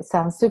doesn't make it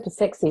sound super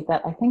sexy,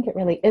 but I think it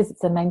really is.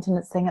 It's a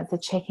maintenance thing. It's a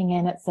checking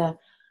in. It's a,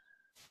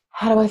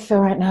 how do I feel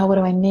right now? What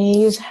do I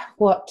need?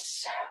 What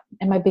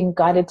am I being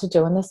guided to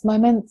do in this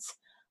moment?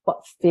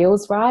 What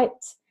feels right?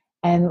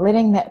 And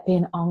letting that be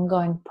an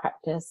ongoing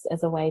practice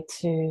as a way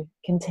to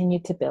continue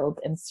to build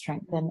and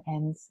strengthen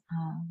and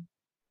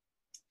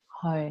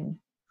hone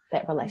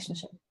that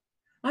relationship.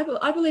 I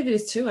believe it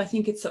is too. I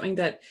think it's something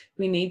that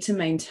we need to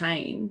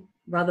maintain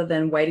rather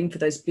than waiting for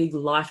those big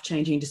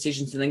life-changing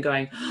decisions and then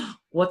going, oh,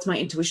 what's my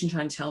intuition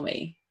trying to tell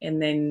me? And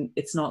then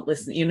it's not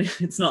listening,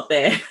 it's not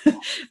there.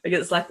 Because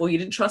it's like, well, you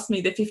didn't trust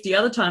me the 50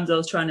 other times I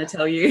was trying to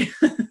tell you.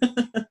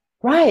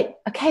 Right.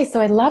 Okay. So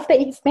I love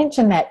that you've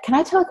mentioned that. Can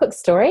I tell a quick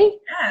story?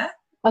 Yeah.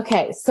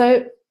 Okay.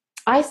 So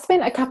I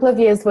spent a couple of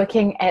years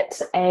working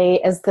as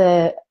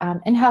the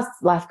in-house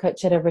life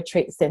coach at a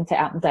retreat centre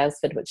out in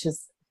Daylesford, which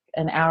is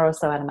an hour or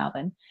so out of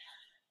Melbourne.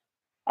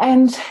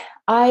 And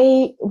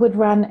I would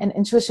run an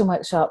intuition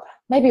workshop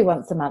maybe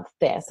once a month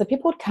there. So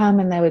people would come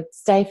and they would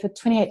stay for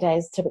 28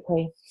 days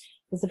typically.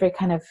 It was a very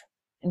kind of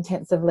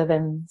intensive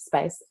live-in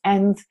space.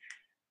 And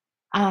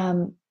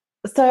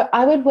so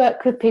I would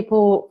work with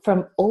people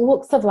from all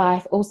walks of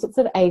life, all sorts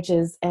of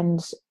ages. And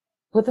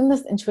within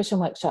this intuition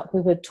workshop, we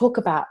would talk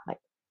about like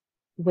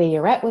where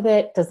you're at with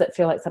it. Does it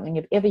feel like something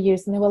you've ever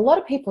used? And there were a lot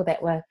of people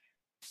that were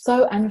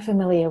so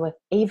unfamiliar with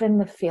even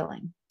the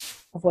feeling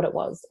of what it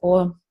was,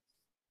 or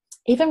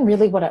even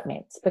really what it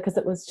meant, because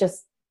it was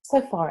just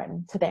so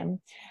foreign to them.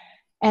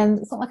 And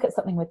it's not like it's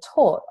something we're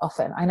taught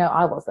often. I know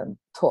I wasn't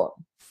taught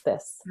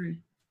this.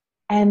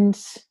 And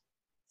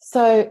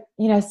so,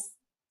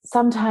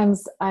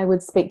 sometimes I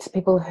would speak to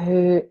people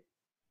who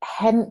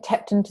hadn't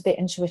tapped into their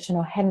intuition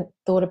or hadn't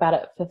thought about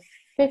it for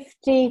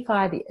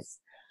 55 years,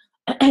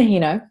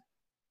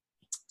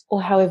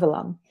 or however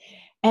long.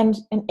 And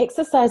an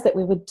exercise that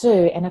we would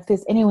do, and if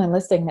there's anyone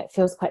listening that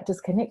feels quite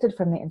disconnected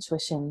from their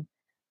intuition,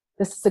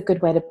 this is a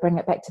good way to bring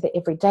it back to the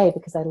everyday,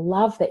 because I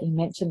love that you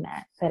mentioned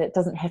that it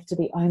doesn't have to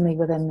be only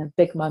within the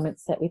big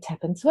moments that we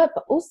tap into it,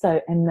 but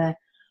also in the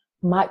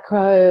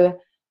micro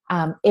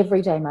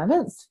everyday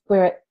moments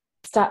where it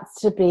starts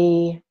to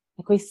be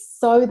like we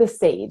sow the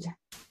seed.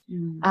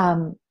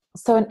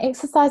 So an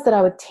exercise that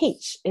I would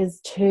teach is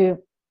to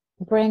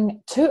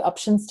bring two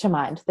options to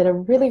mind that are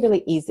really,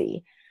 really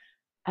easy,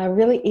 a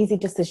really easy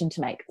decision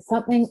to make.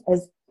 Something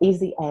as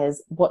easy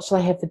as, what shall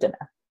I have for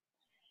dinner?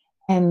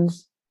 And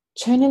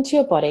tune into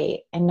your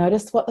body and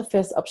notice what the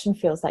first option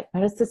feels like.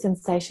 Notice the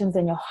sensations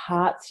in your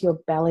heart, your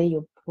belly,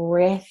 your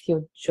breath,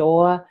 your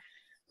jaw,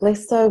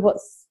 less so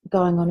what's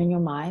going on in your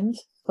mind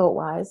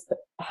thought-wise, but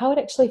how it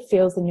actually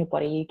feels in your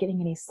body. Are you getting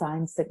any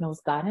signs,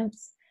 signals,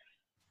 guidance?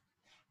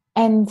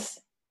 And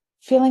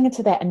feeling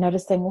into that and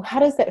noticing, well, how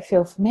does that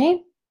feel for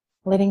me?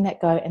 Letting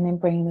that go, and then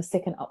bringing the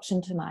second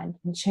option to mind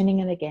and tuning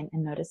in again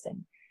and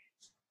noticing.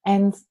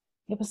 And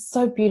it was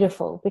so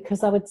beautiful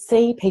because I would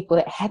see people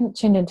that hadn't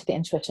tuned into the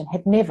intuition,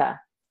 had never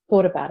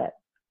thought about it.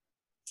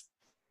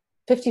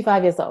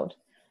 55 years old,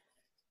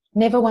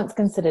 never once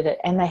considered it,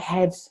 and they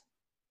had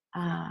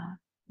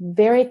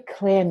very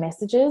clear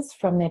messages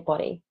from their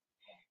body.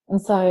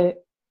 And so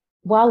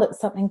while it's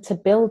something to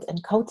build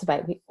and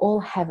cultivate, we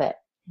all have it.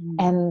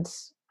 And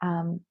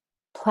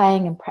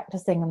playing and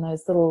practicing in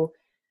those little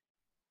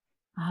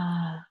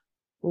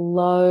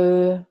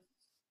low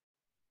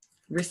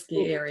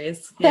risky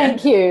areas.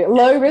 Thank you.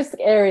 Low risk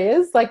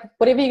areas, like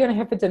whatever you're going to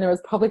have for dinner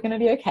is probably going to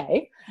be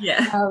okay.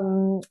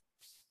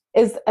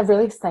 Is a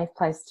really safe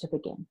place to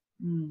begin.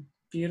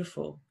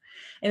 Beautiful.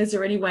 And is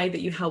there any way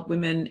that you help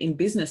women in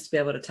business to be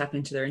able to tap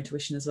into their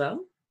intuition as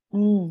well?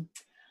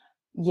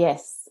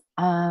 Yes.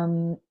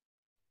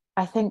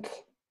 I think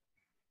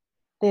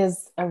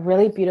there's a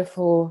really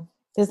beautiful,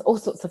 there's all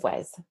sorts of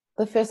ways.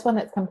 The first one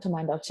that's come to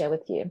mind I'll share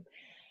with you,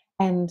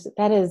 and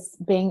that is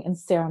being in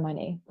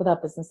ceremony with our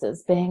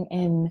businesses, being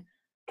in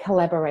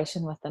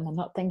collaboration with them, and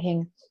not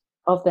thinking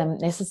of them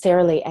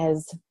necessarily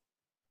as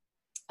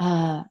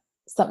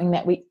something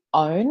that we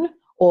own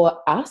or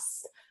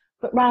us,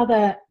 but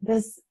rather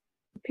this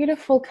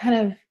beautiful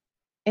kind of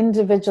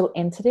individual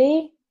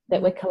entity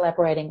that we're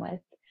collaborating with.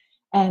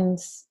 And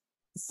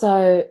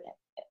so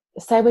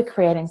say we're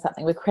creating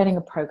something, we're creating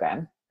a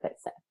program,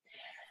 let's say.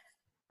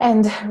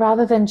 And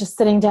rather than just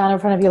sitting down in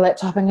front of your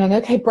laptop and going,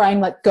 okay,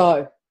 brain, like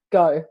go,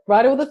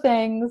 write all the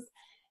things,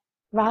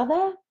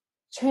 rather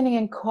tuning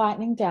in,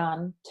 quietening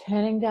down,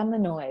 turning down the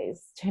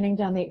noise, turning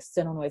down the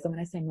external noise. And when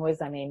I say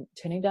noise, I mean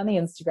turning down the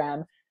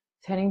Instagram,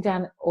 turning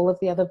down all of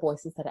the other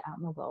voices that are out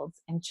in the world,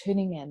 and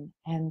tuning in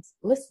and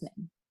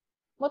listening.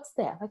 What's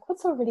there? Like,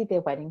 what's already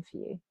there waiting for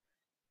you?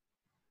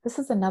 This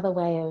is another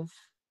way of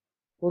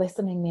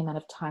lessening the amount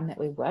of time that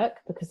we work,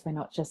 because we're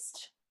not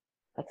just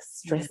like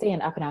stressy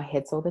and up in our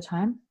heads all the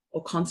time.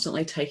 Or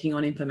constantly taking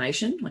on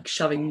information, like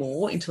shoving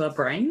more into our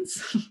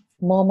brains.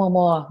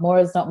 More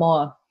is not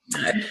more.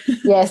 No.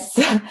 Yes.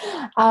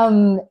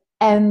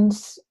 And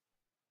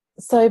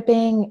so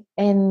being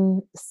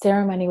in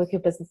ceremony with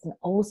your business in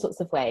all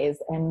sorts of ways,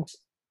 and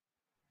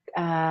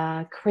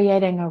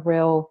creating a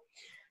real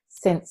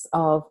sense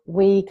of,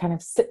 we kind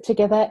of sit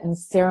together in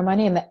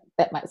ceremony, and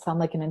that might sound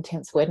like an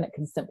intense word, and it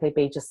can simply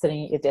be just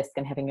sitting at your desk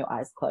and having your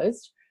eyes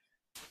closed.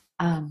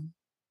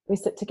 We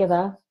sit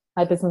together,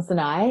 my business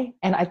and I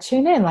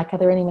tune in, like, are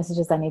there any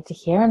messages I need to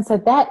hear? And so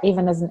that,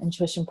 even as an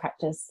intuition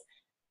practice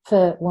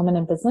for women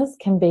in business,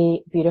 can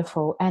be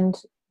beautiful. And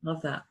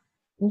love that.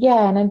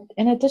 Yeah. And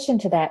in addition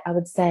to that, I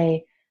would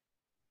say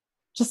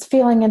just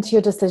feeling into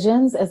your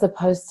decisions as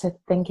opposed to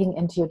thinking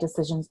into your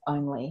decisions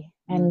only,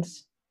 and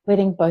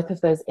letting both of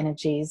those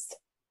energies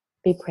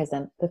be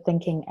present, the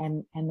thinking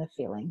and the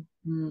feeling.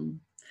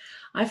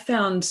 I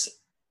found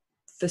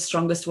the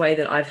strongest way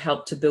that I've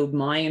helped to build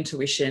my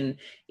intuition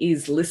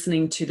is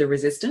listening to the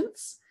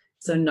resistance.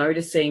 So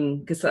noticing,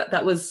 because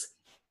that was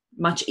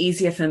much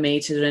easier for me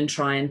to then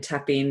try and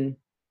tap in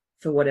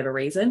for whatever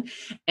reason.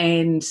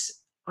 And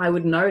I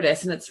would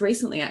notice, and it's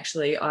recently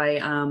actually, I,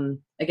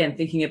 again,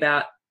 thinking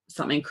about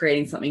something,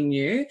 creating something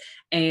new,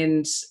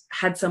 and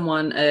had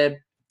someone,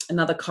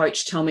 another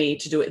coach, tell me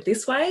to do it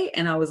this way.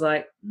 And I was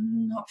like,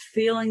 not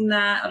feeling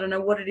that. I don't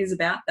know what it is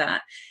about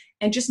that.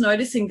 And just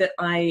noticing that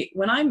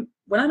when I'm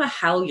a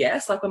hell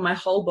yes, like when my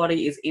whole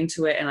body is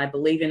into it and I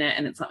believe in it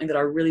and it's something that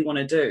I really want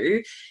to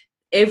do,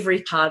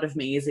 every part of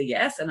me is a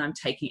yes, and I'm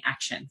taking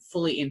action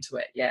fully into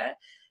it. Yeah.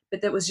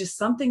 But there was just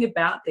something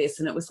about this,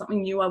 and it was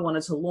something new I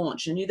wanted to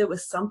launch. I knew there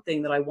was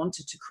something that I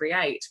wanted to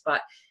create,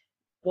 but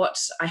what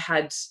I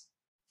had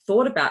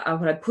thought about,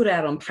 what I put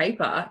out on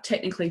paper,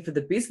 technically for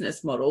the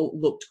business model,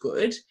 looked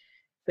good,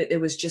 but there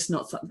was just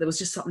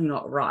something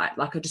not right.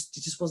 Like it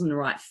just wasn't the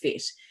right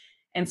fit.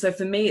 And so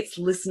for me, it's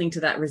listening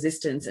to that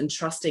resistance and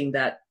trusting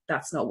that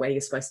that's not where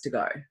you're supposed to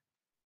go.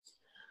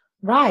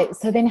 Right.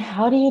 So then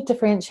how do you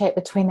differentiate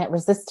between that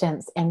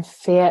resistance and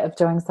fear of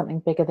doing something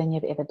bigger than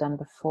you've ever done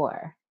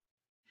before?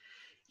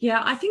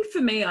 Yeah, I think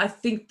for me, I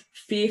think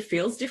fear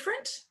feels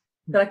different.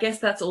 But I guess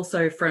that's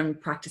also from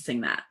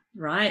practicing that,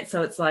 right?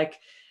 So it's like,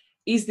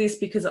 is this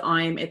because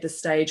I'm at the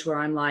stage where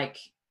I'm like,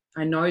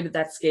 I know that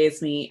that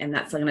scares me and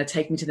that's going to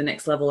take me to the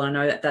next level. I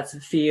know that that's a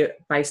fear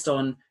based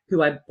on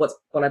what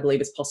I believe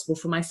is possible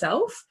for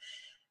myself.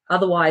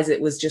 Otherwise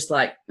it was just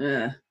like,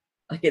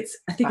 I think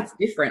it's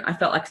different. I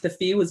felt like the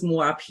fear was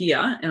more up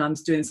here, and I'm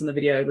doing this on the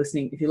video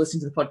listening. If you're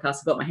listening to the podcast,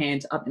 I've got my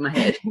hand up in my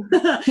head.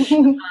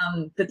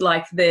 But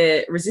like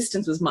the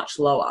resistance was much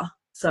lower.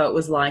 So it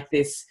was like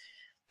this,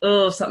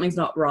 oh, something's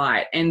not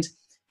right. And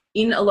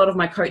in a lot of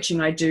my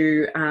coaching, I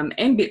do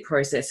MBIT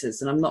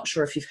processes, and I'm not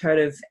sure if you've heard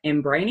of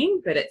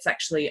M-braining, but it's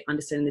actually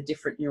understanding the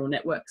different neural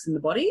networks in the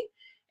body.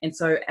 And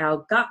so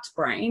our gut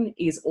brain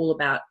is all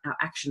about our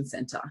action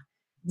center.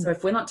 So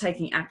if we're not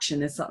taking action,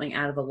 there's something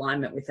out of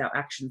alignment with our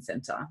action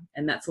center.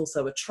 And that's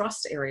also a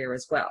trust area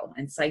as well,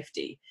 and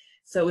safety.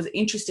 So it was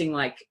interesting,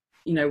 like,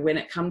 you know, when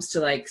it comes to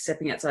like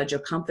stepping outside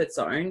your comfort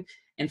zone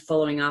and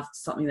following after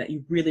something that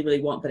you really,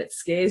 really want, but it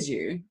scares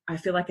you, I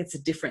feel like it's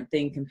a different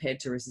thing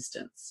compared to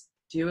resistance.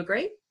 Do you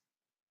agree?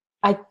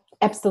 I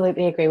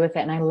absolutely agree with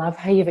that. And I love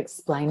how you've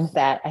explained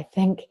that. I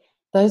think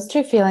those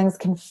two feelings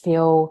can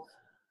feel,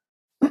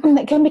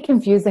 it can be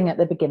confusing at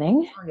the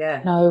beginning. Oh,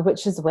 yeah. Know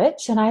which is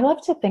which. And I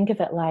love to think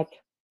of it like,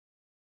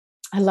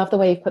 I love the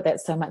way you've put that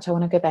so much. I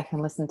want to go back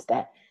and listen to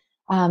that.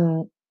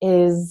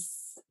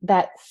 Is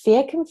that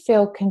fear can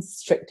feel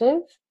constrictive,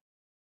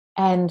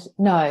 and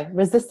no,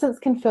 resistance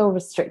can feel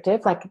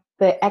restrictive, like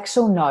the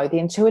actual no, the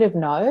intuitive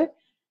no.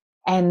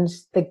 And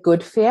the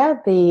good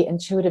fear, the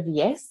intuitive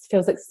yes,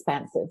 feels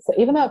expansive. So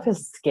even though it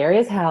feels scary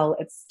as hell,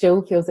 it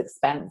still feels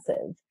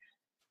expansive.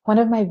 One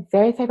of my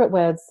very favorite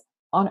words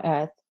on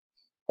earth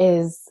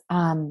is,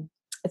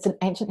 it's an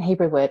ancient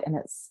Hebrew word, and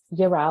it's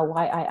yirah,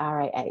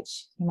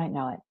 Y-I-R-A-H. You might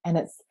know it. And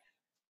it's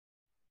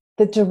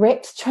the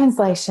direct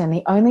translation,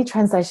 the only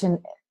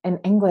translation in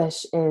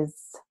English is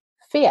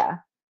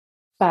fear.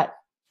 But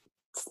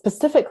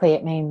specifically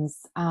it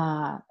means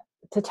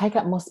to take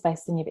up more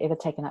space than you've ever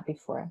taken up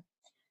before.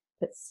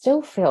 It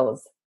still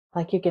feels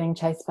like you're getting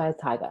chased by a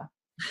tiger.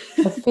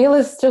 The feel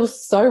is still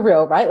so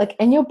real, right? Like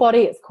in your body,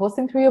 it's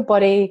coursing through your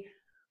body.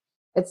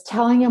 It's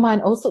telling your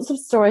mind all sorts of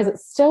stories. It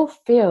still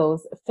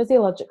feels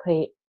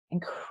physiologically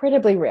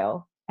incredibly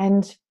real.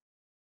 And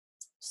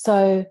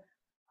so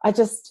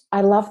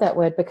I love that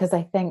word, because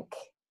I think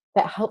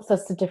that helps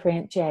us to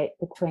differentiate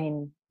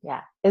between,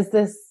 is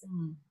this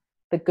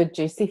the good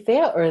juicy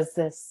fear, or is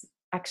this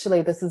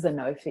actually, this is a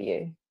no for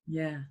you?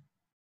 Yeah.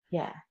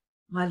 Yeah.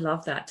 I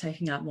love that,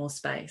 taking up more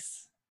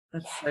space.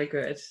 That's so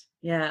good.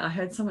 Yeah, I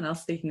heard someone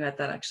else speaking about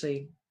that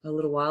actually a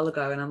little while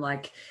ago, and I'm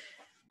like,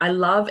 I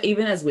love,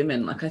 even as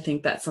women, like I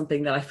think that's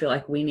something that I feel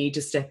like we need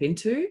to step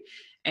into.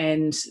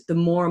 And the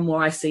more and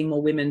more I see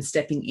more women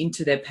stepping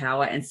into their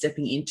power and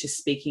stepping into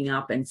speaking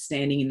up and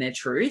standing in their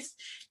truth,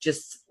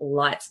 just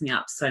lights me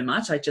up so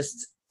much. I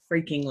just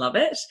freaking love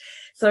it.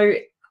 So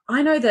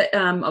I know that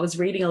I was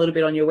reading a little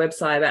bit on your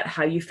website about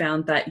how you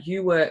found that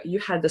you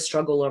had the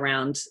struggle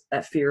around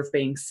that fear of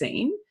being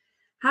seen.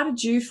 How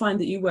did you find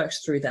that you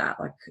worked through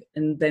that, like,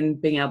 and then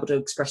being able to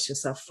express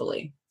yourself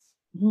fully?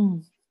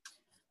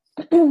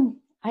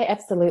 I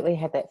absolutely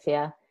had that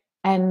fear.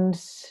 And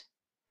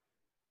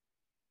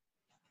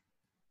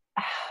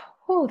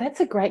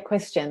that's a great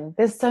question.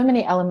 There's so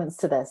many elements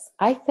to this.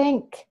 I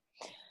think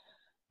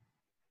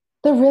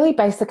the really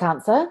basic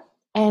answer,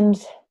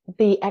 and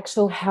the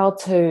actual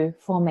how-to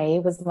for me,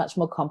 was much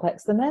more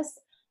complex than this,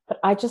 but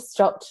I just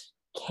stopped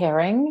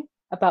caring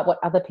about what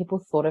other people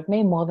thought of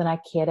me more than I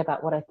cared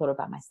about what I thought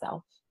about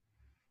myself.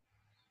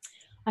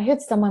 I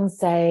heard someone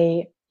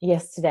say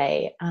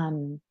yesterday,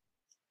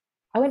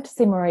 I went to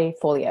see Marie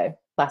Forleo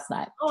last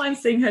night. Oh, I'm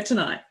seeing her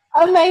tonight.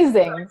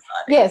 Amazing.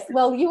 Yes,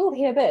 well, you will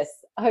hear this,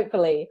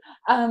 hopefully.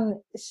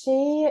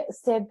 She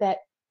said that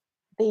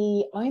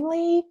she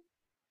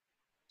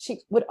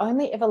would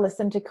only ever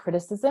listen to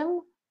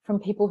criticism from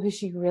people who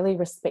she really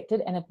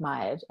respected and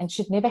admired, and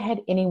she'd never had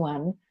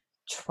anyone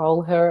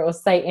troll her or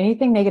say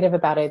anything negative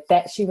about her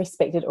that she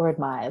respected or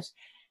admired.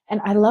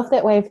 And I love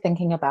that way of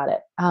thinking about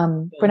it.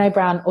 Brene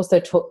Brown also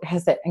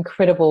has that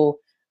incredible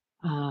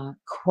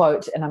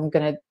quote, and I'm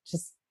going to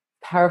just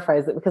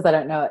paraphrase it because I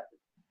don't know it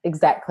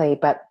exactly,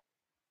 but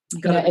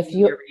if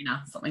you're in the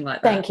arena, something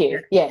like that. Thank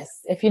you. Yeah.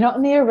 Yes. If you're not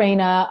in the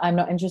arena, I'm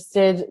not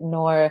interested,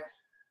 nor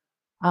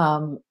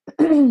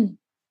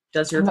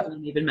does your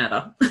opinion even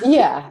matter?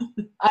 Yeah.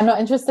 I'm not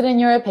interested in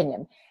your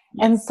opinion.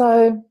 Yeah. And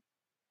so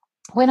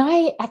when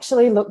I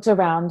actually looked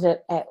around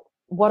at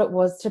what it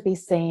was to be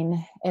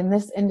seen in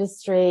this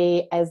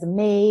industry as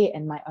me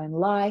in my own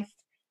life,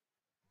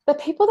 the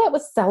people that were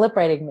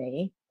celebrating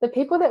me, the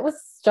people that were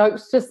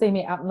stoked to see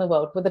me out in the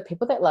world, were the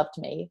people that loved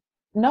me.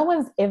 No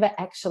one's ever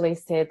actually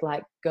said,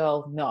 like,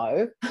 girl,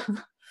 no.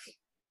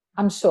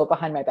 I'm sure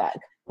behind my back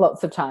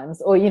lots of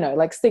times, or,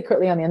 like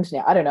secretly on the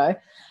internet, I don't know.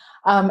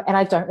 And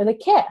I don't really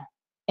care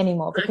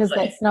anymore, because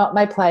that's not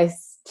my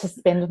place to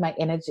spend my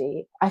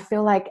energy. I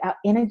feel like our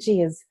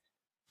energy is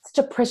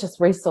such a precious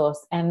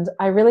resource, and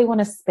I really want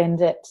to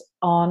spend it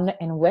on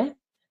and with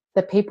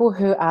the people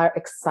who are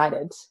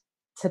excited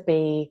to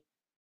be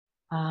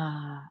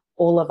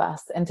all of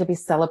us, and to be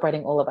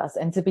celebrating all of us,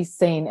 and to be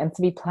seen, and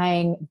to be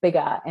playing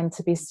bigger, and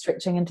to be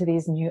stretching into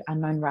these new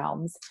unknown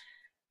realms.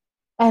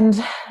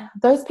 And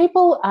those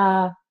people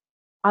are,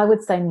 I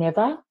would say,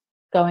 never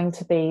going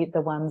to be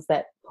the ones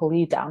that pull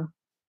you down.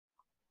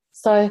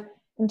 So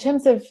in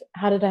terms of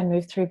how did I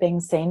move through being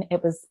seen,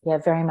 it was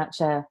very much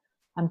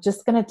I'm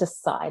just going to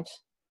decide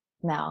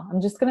now.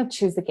 I'm just going to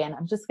choose again.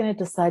 I'm just going to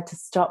decide to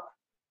stop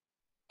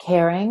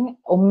caring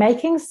or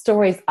making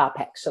stories up,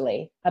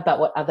 actually, about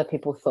what other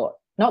people thought.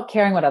 Not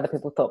caring what other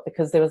people thought,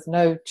 because there was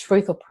no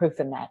truth or proof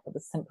in that. It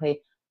was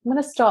simply, I'm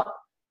going to stop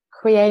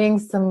creating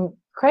some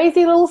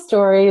crazy little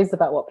stories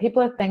about what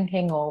people are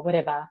thinking or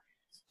whatever.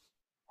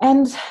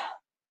 And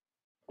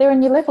there are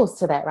new levels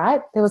to that,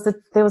 right? There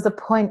was a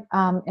point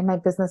in my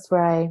business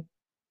where I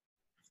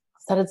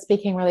started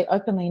speaking really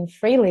openly and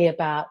freely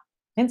about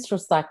menstrual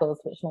cycles,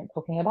 which meant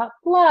talking about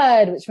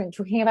blood, which meant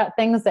talking about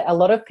things that a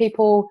lot of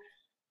people,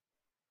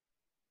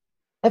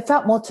 it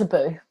felt more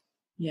taboo.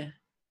 Yeah.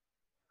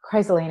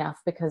 Crazily enough,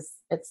 because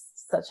it's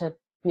such a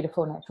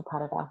beautiful natural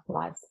part of our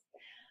lives.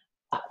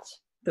 But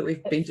that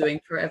we've been doing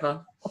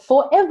forever.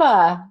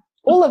 Forever.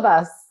 All of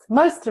us,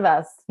 most of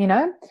us, you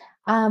know?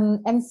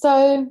 And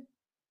so,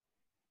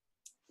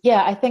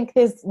 yeah, I think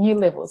there's new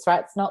levels,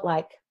 right? It's not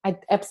like, I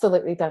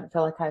absolutely don't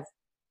feel like I've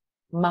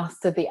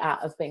mastered the art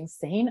of being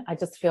seen. I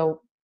just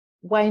feel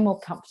way more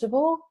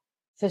comfortable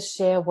to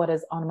share what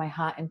is on my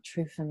heart and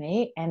true for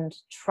me, and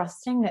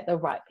trusting that the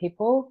right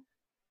people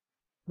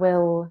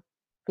will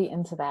be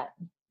into that.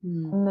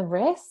 And the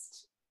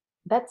rest,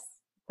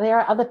 there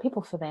are other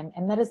people for them,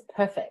 and that is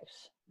perfect.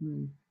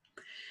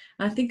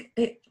 I think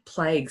it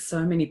plagues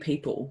so many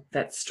people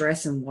that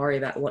stress and worry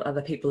about what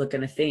other people are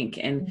going to think.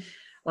 And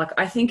like,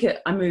 I think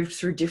I moved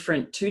through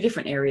two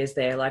different areas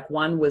there. Like,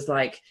 one was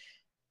like,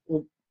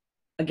 well,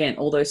 again,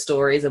 all those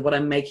stories of what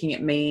I'm making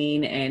it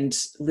mean, and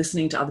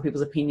listening to other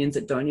people's opinions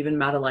that don't even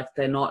matter. Like,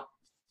 they're not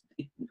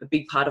a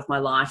big part of my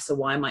life, so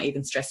why am I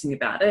even stressing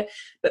about it?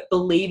 But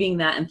believing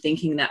that and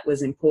thinking that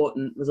was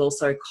important was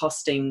also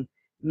costing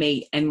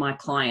me and my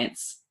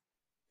clients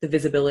the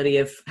visibility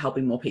of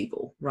helping more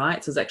people,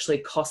 right? So it's actually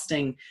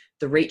costing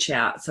the reach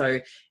out.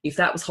 So if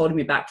that was holding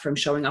me back from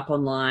showing up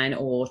online,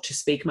 or to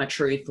speak my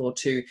truth, or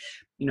to,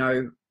 you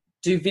know,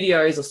 do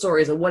videos or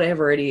stories or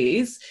whatever it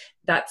is,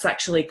 that's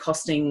actually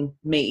costing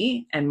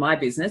me and my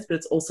business, but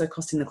it's also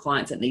costing the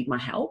clients that need my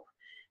help.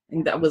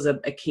 And that was a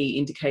key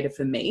indicator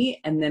for me.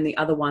 And then the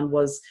other one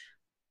was,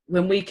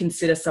 when we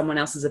consider someone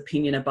else's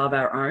opinion above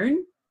our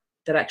own,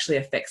 that actually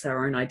affects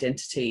our own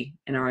identity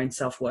and our own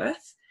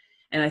self-worth.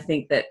 And I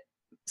think that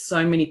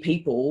so many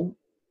people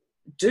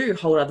do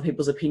hold other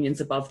people's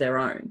opinions above their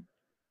own.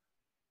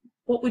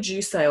 What would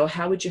you say, or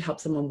how would you help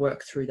someone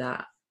work through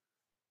that?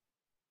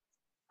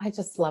 I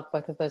just love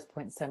both of those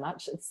points so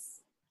much. It's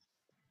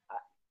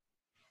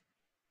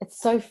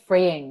so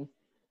freeing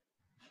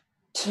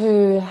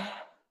to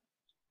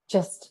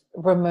just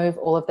remove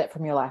all of that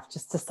from your life.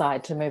 Just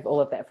decide to remove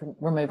all of that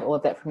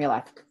from your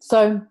life.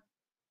 So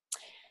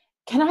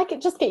can I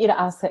just get you to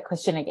ask that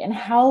question again?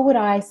 How would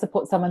I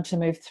support someone to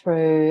move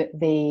through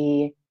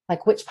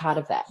which part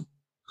of that?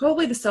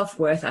 Probably the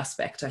self-worth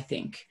aspect, I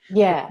think.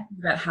 Yeah.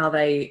 About how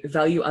they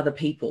value other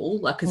people.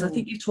 Like, because I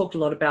think you talked a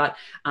lot about,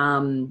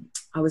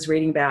 I was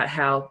reading about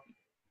how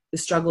the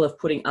struggle of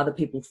putting other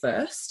people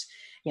first,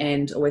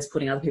 and always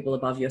putting other people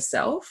above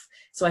yourself.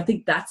 So I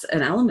think that's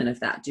an element of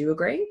that. Do you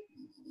agree?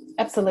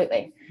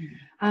 Absolutely.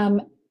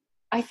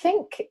 I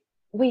think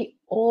we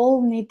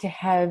all need to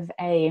have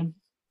a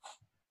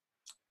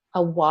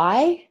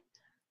why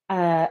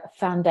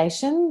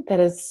foundation that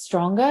is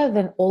stronger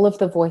than all of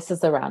the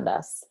voices around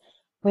us,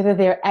 whether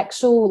they're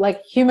actual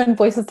like human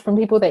voices from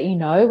people that you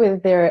know, whether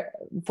they're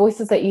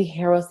voices that you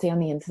hear or see on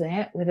the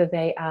internet, whether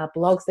they are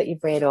blogs that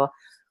you've read or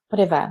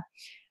whatever.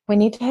 We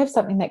need to have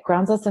something that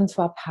grounds us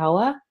into our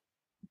power,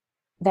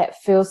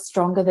 that feels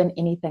stronger than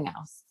anything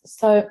else.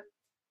 So,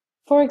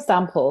 for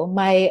example,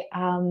 my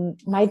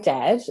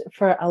dad,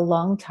 for a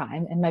long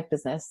time in my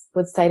business,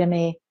 would say to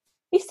me,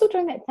 "Are you still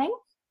doing that thing?"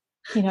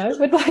 You know,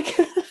 would like,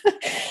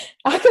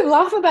 I can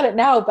laugh about it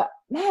now, but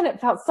man, it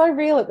felt so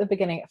real at the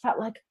beginning. It felt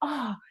like,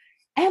 oh,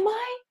 am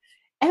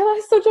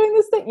I still doing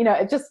this thing? You know,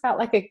 it just felt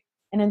like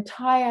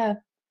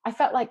I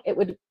felt like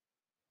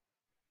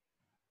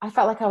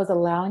I was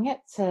allowing it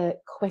to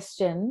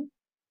question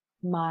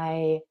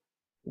my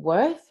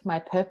worth, my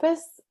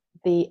purpose,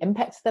 the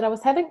impact that I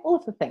was having, all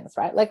of the things,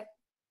 right? Like,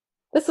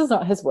 this is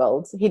not his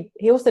world.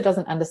 He also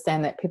doesn't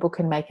understand that people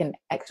can make an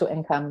actual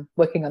income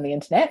working on the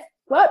internet.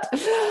 What?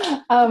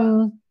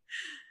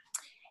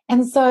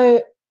 And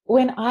so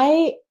when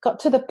I got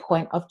to the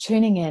point of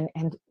tuning in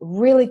and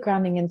really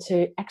grounding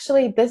into,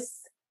 actually,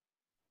 this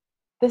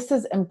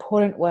is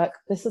important work.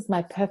 This is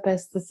my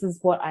purpose. This is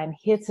what I'm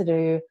here to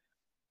do.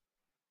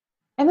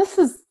 And this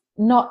is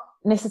not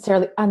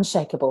necessarily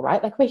unshakable,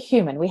 right? Like, we're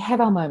human, we have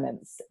our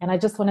moments. And I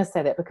just want to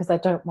say that, because I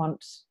don't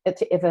want it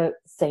to ever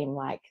seem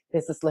like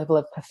there's this level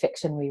of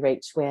perfection we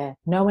reach where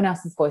no one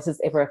else's voices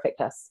ever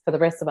affect us for the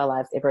rest of our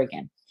lives ever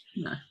again.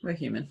 No, we're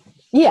human.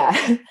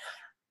 Yeah.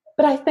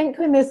 But I think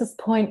when there's this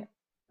point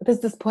there's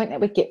this point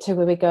that we get to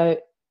where we go,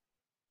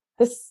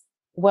 this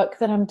work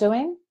that I'm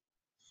doing,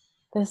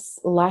 this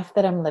life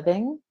that I'm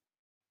living,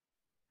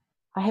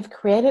 I have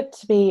created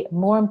to be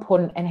more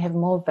important and have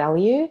more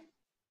value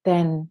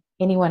than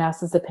anyone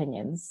else's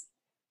opinions.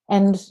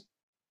 And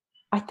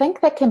I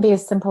think that can be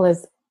as simple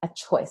as a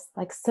choice,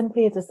 like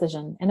simply a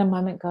decision in a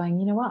moment going,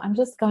 you know what, I'm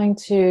just going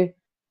to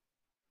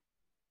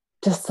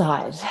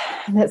decide.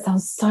 And that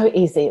sounds so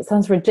easy. It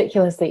sounds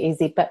ridiculously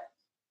easy, but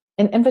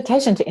an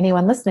invitation to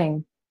anyone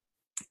listening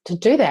to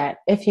do that.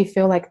 If you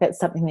feel like that's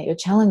something that you're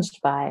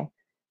challenged by,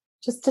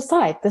 just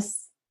decide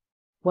this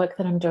work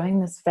that I'm doing,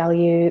 this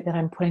value that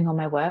I'm putting on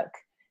my work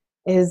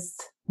is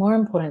more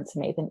important to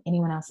me than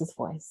anyone else's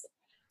voice.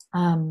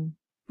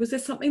 Was there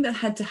something that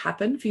had to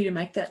happen for you to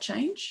make that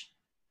change?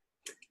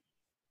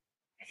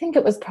 I think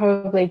it was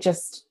probably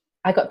just,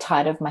 I got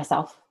tired of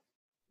myself.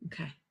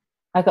 Okay.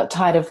 I got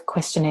tired of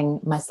questioning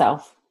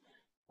myself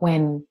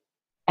when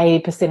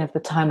 80% of the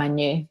time I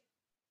knew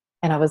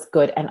and I was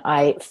good and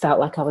I felt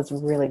like I was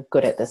really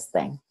good at this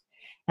thing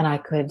and I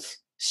could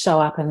show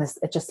up in this.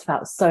 It just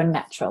felt so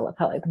natural. It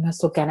felt like the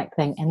most organic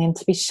thing. And then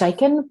to be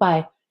shaken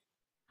by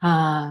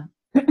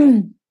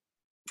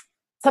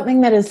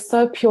something that is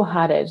so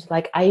pure-hearted,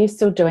 like, are you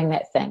still doing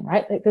that thing,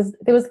 right? Like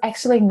there was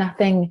actually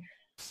nothing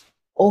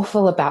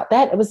awful about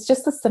that. It was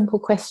just a simple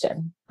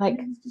question. Like,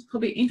 just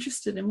probably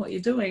interested in what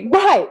you're doing.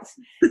 Right.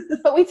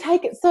 But we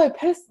take it so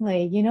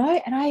personally, you know,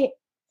 and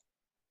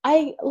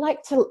I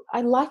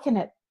liken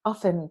it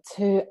often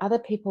to other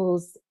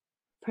people's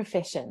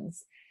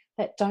professions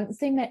that don't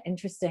seem that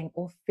interesting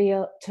or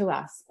feel to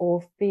us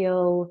or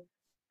feel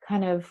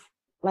kind of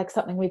like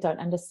something we don't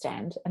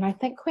understand. And I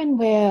think when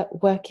we're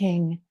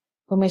working,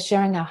 when we're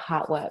sharing our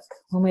heart work,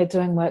 when we're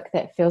doing work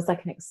that feels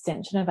like an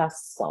extension of our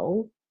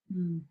soul,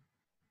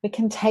 we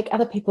can take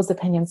other people's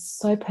opinions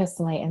so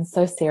personally and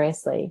so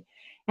seriously.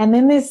 And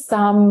then there's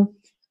some,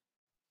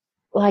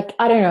 like,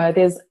 I don't know,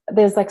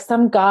 there's like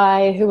some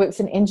guy who works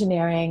in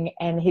engineering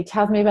and he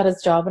tells me about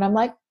his job and I'm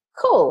like,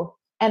 cool.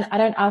 And I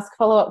don't ask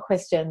follow-up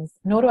questions,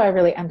 nor do I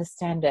really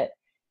understand it.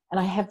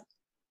 And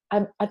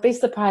I'd be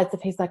surprised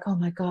if he's like, oh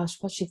my gosh,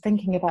 what's she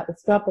thinking about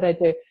this job that I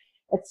do?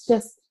 It's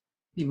just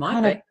you might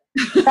kind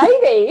be. Of,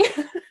 maybe.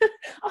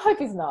 I hope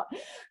he's not.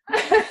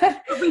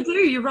 But we do,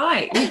 you're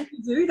right. We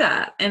do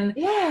that. And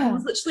yeah. I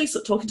was literally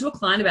talking to a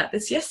client about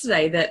this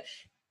yesterday, that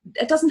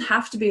it doesn't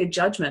have to be a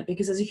judgment,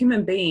 because as a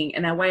human being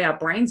and our way our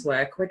brains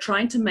work, we're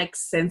trying to make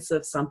sense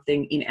of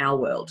something in our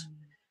world.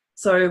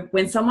 So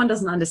when someone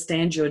doesn't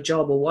understand your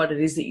job or what it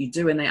is that you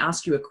do and they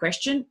ask you a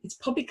question, it's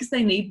probably because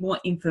they need more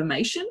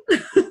information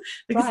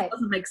because It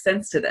doesn't make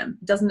sense to them.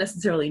 It doesn't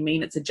necessarily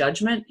mean it's a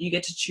judgment. You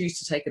get to choose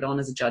to take it on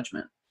as a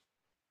judgment.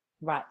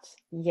 Right.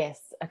 Yes.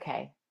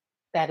 Okay.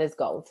 That is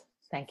gold.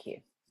 Thank you.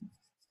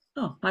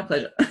 Oh, my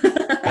pleasure.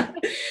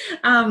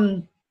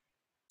 I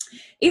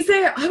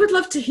would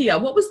love to hear,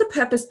 what was the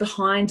purpose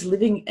behind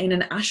living in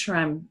an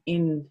ashram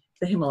in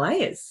the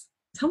Himalayas?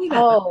 Tell me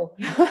about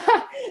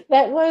that.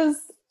 That was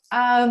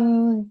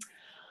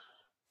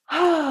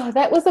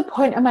that was a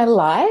point in my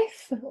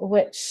life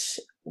which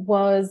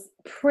was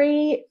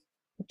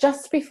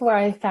just before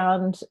I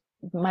found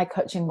my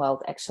coaching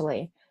world,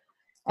 actually.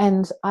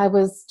 And I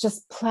was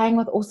just playing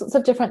with all sorts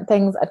of different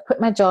things. I'd quit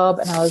my job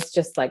and I was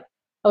just like,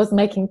 I was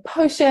making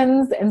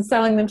potions and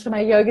selling them to my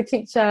yoga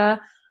teacher.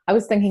 I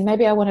was thinking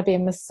maybe I want to be a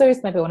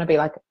masseuse, maybe I want to be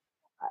like,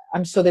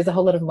 I'm sure there's a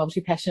whole lot of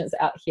multi-passionates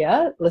out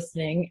here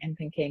listening and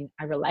thinking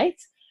I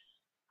relate.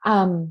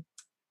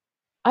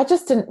 I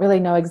just didn't really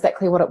know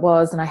exactly what it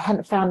was, and I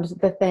hadn't found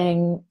the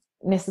thing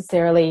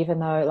necessarily, even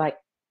though I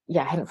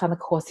hadn't found the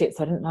course yet,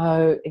 so I didn't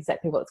know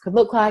exactly what it could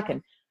look like.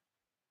 And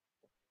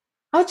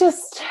I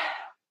just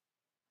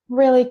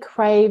really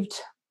craved,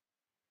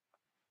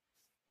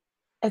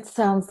 it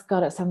sounds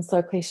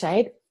so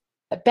cliched.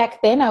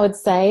 Back then, I would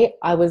say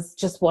I was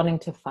just wanting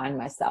to find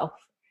myself.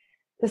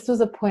 This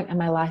was a point in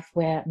my life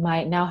where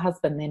my now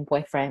husband, then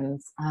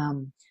boyfriend,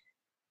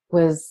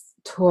 was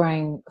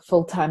touring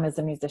full-time as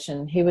a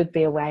musician. He would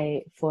be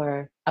away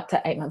for up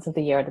to 8 months of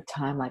the year at a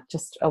time, like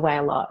just away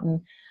a lot.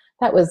 And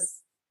that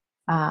was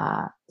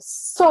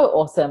so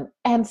awesome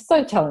and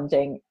so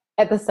challenging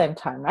at the same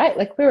time, right?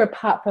 Like, we were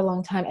apart for a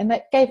long time, and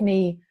that gave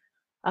me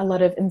a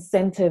lot of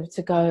incentive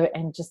to go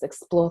and just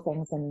explore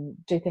things and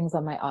do things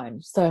on my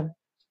own. So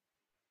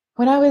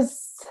when I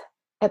was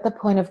at the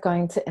point of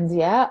going to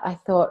India, I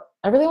thought,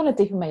 I really want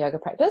to deepen my yoga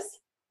practice.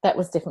 That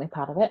was definitely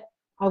part of it.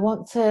 I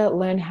want to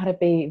learn how to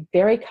be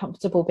very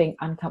comfortable being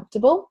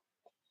uncomfortable.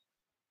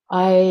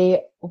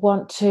 I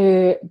want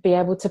to be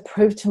able to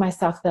prove to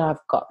myself that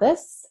I've got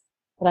this,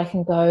 that I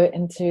can go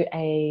into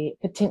a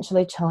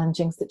potentially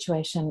challenging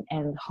situation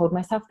and hold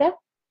myself there.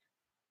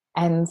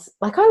 And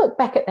like, I look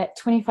back at that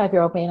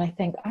 25-year-old me and I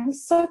think, I'm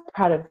so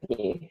proud of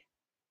you.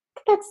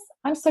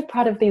 I'm so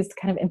proud of these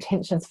kind of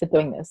intentions for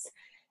doing this.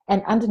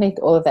 And underneath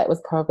all of that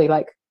was probably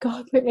like,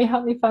 God,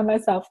 help me find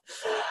myself.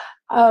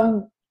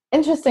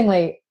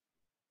 Interestingly,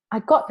 I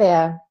got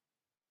there,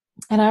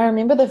 and I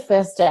remember the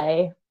first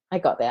day I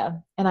got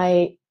there, and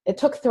it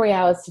took 3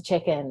 hours to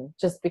check in,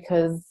 just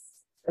because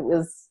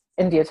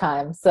India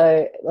time.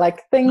 So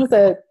like things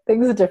are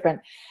different.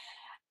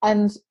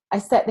 And I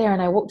sat there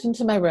and I walked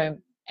into my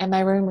room, and my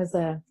room was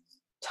it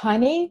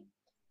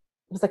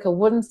was like a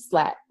wooden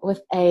slat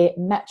with a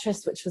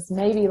mattress which was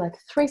maybe like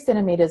 3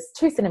 centimeters,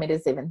 2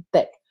 centimeters even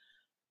thick.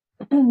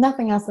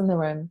 Nothing else in the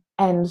room,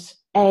 and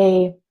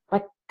a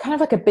like kind of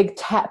like a big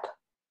tap,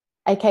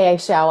 aka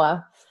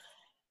shower,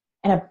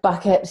 and a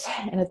bucket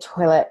and a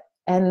toilet.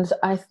 And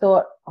I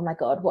thought, oh my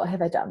God, what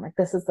have I done? Like,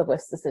 this is the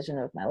worst decision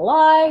of my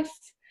life.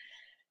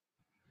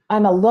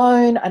 I'm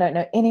alone. I don't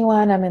know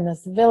anyone. I'm in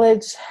this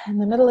village in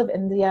the middle of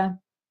India.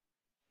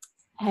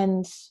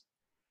 And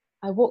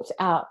I walked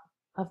out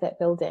of that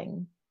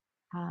building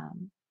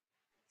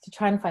to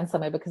try and find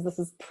somewhere, because this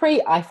is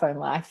pre-iPhone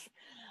life.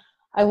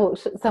 I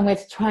walked somewhere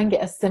to try and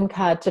get a SIM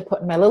card to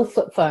put in my little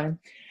flip phone.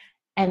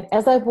 And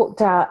as I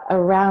walked out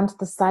around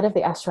the side of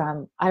the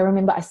ashram, I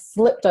remember I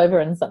slipped over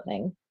in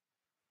something.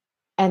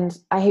 And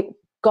I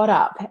got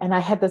up and I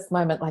had this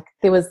moment, like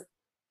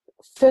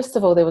first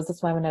of all, there was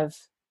this moment of,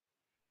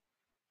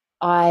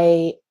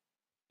 I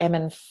am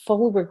in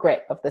full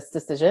regret of this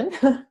decision,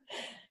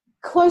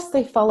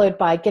 closely followed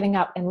by getting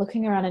up and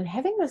looking around and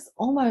having this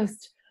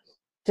almost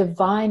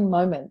divine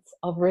moment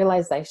of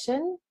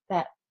realization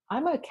that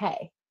I'm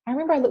okay. I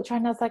remember I looked around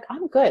and I was like,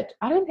 I'm good.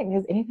 I don't think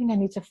there's anything I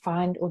need to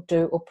find or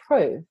do or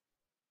prove.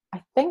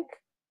 I think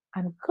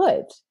I'm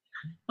good.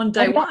 On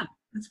day one.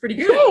 That's pretty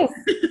good. Yes.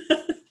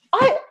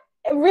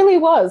 It really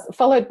was,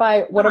 followed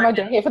by what am I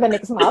doing here for the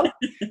next month?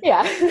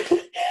 Yeah.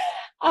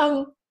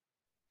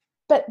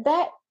 But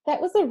that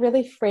was a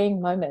really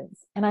freeing moment.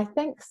 And I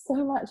think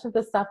so much of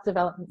the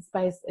self-development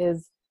space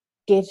is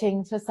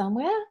getting to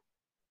somewhere.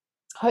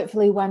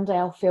 Hopefully one day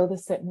I'll feel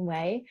this certain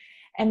way.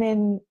 And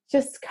then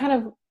just kind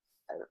of,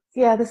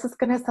 this is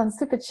going to sound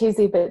super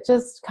cheesy, but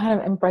just kind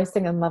of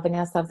embracing and loving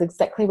ourselves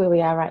exactly where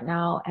we are right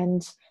now,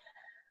 and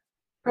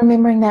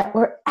remembering that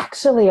we're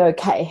actually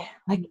okay.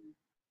 Like,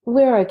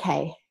 we're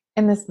okay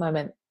in this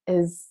moment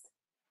is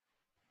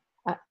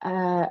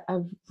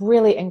a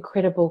really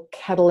incredible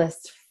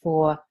catalyst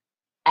for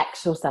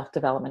actual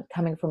self-development,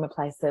 coming from a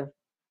place of,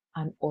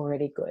 I'm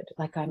already good.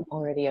 Like, I'm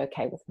already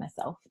okay with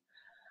myself.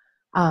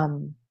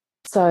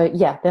 So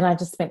yeah, then I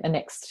just spent the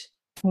next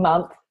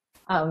month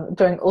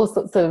doing all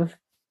sorts of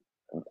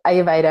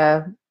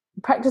Ayurveda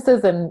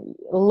practices and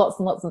lots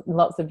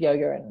of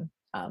yoga,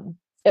 and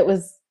it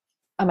was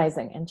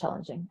amazing and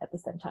challenging at the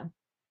same time.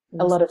 Awesome.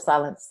 A lot of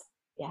silence.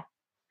 Yeah.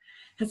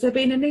 Has there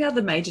been any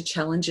other major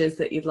challenges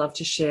that you'd love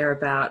to share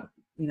about,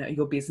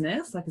 your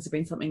business? Like, has there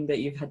been something that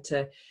you've had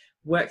to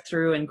work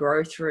through and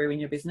grow through in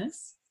your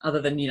business, other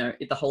than,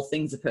 the whole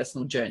thing's a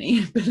personal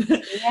journey?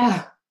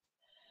 Yeah.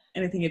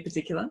 Anything in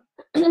particular?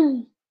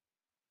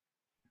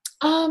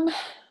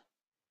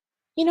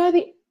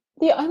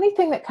 The only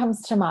thing that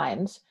comes to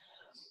mind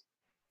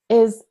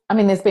is,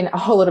 there's been a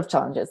whole lot of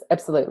challenges.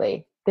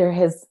 Absolutely. There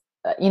has,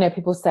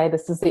 people say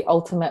this is the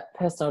ultimate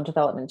personal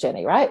development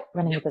journey, right?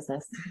 Running a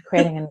business,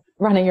 creating and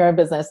running your own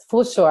business.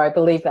 For sure. I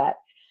believe that.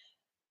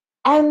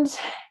 And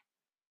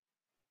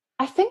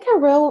I think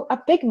a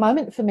big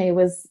moment for me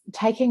was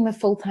taking the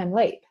full-time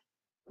leap.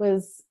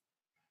 Was,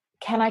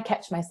 can I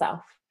catch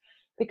myself?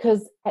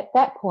 Because at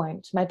that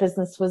point, my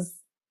business was,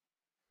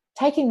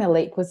 taking the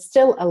leap was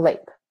still a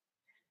leap.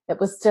 It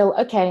was still,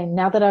 okay,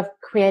 now that I've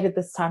created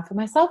this time for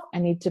myself, I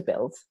need to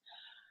build.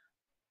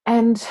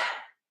 And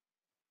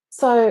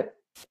so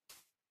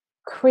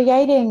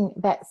creating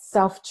that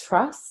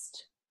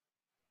self-trust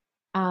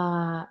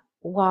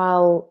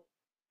while,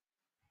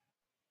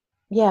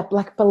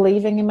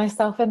 believing in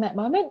myself in that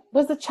moment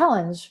was a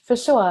challenge for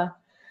sure,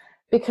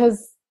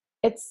 because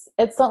it's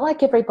not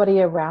like everybody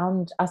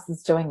around us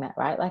is doing that,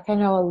 right? Like, I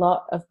know a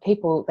lot of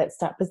people that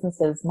start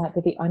businesses might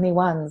be the only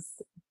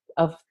ones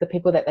of the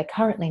people that they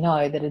currently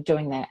know that are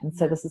doing that. And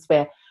so this is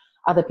where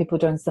other people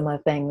doing similar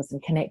things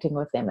and connecting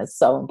with them is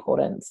so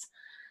important.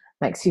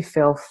 Makes you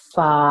feel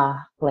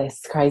far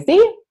less crazy.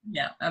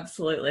 Yeah,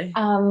 absolutely.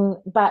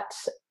 But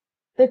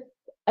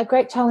a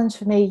great challenge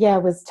for me,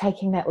 was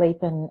taking that leap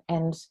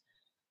and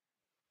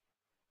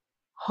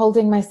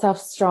holding myself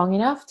strong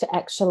enough to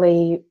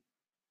actually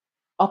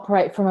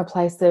operate from a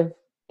place of,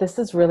 this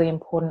is really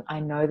important.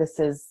 I know this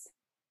is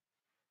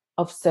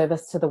of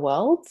service to the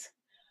world.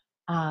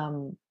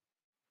 And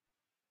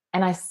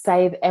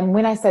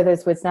when I say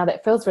those words now,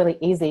 that feels really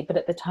easy, but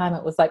at the time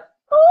it was like,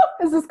 oh,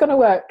 is this going to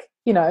work?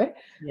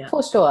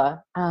 For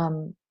sure.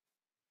 Doing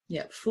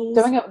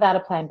it without a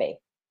plan B.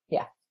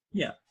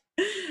 Yeah,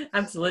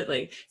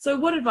 absolutely. So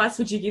what advice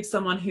would you give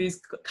someone who's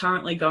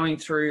currently going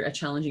through a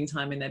challenging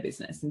time in their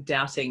business and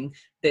doubting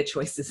their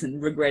choices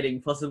and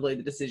regretting possibly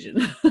the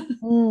decision?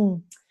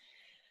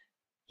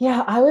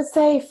 Yeah, I would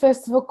say,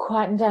 first of all,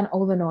 quieten down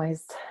all the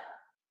noise.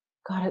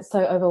 God, it's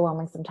so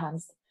overwhelming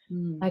sometimes.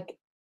 Like,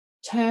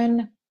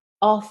 turn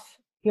off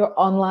your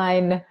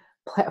online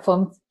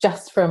platforms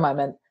just for a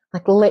moment.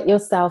 Like, let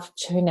yourself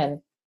tune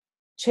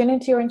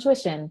into your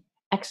intuition,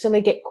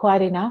 actually get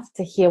quiet enough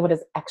to hear what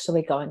is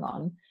actually going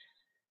on.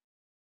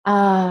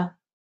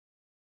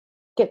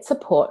 Get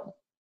support.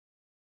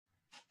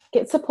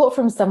 get support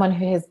from someone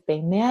who has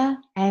been there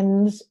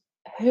and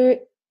who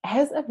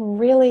has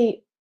who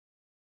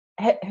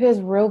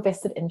has real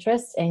vested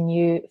interest in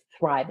you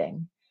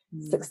thriving,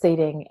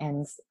 succeeding,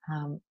 and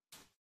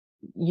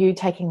you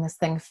taking this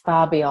thing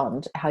far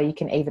beyond how you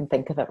can even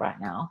think of it right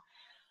now.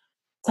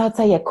 So I'd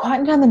say, yeah,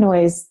 quieten down the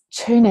noise,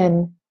 tune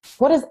in.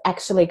 What is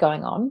actually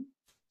going on?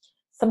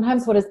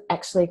 Sometimes what is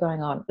actually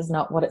going on is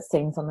not what it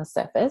seems on the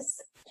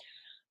surface.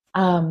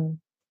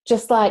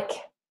 Just like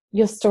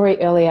your story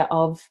earlier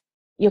of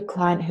your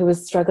client who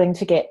was struggling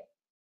to get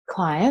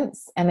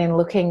clients and then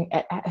looking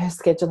at her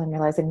schedule and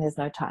realizing there's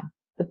no time.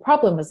 The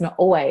problem is not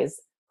always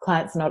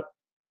clients not,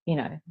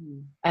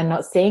 and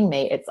not seeing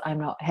me. It's I'm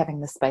not having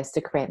the space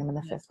to create them in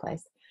the first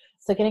place.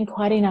 So getting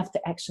quiet enough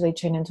to actually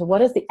tune into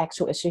what is the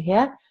actual issue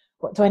here?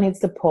 What do I need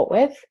support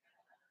with?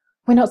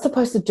 We're not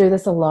supposed to do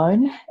this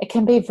alone. It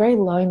can be very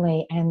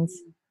lonely, and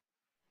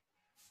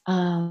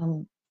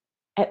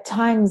at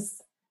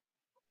times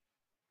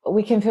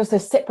we can feel so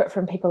separate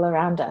from people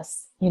around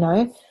us,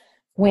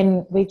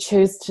 when we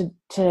choose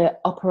to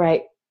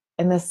operate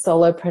in this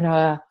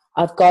solopreneur,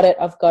 I've got it,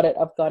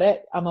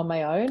 I'm on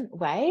my own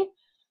way.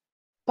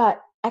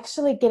 But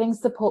actually getting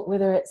support,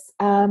 whether it's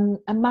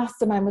a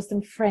mastermind with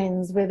some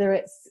friends, whether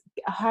it's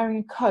hiring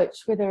a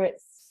coach, whether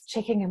it's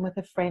checking in with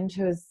a friend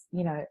who is,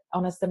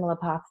 on a similar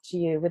path to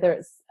you, whether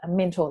it's a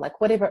mentor, like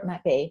whatever it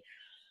might be,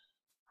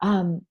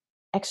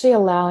 actually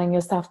allowing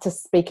yourself to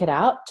speak it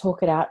out,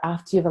 talk it out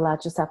after you've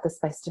allowed yourself the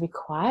space to be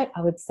quiet,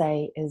 I would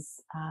say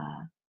is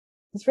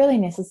really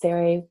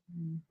necessary.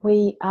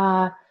 We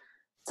are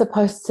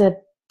supposed to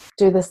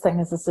do this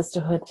thing as a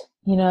sisterhood,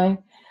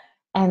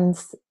 and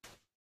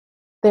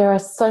there are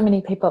so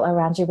many people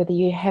around you, whether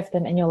you have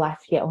them in your life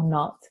yet or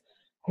not,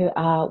 who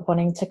are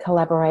wanting to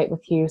collaborate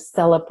with you,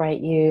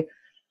 celebrate you,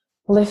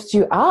 lift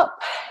you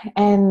up.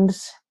 And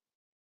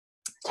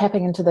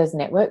tapping into those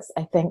networks,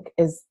 I think,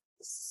 is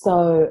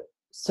so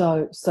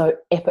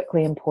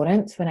epically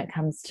important when it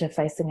comes to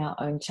facing our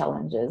own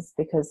challenges,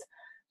 because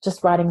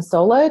just riding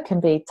solo can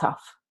be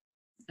tough.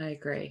 I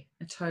agree.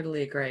 I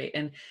totally agree.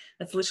 And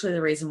that's literally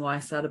the reason why I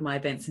started my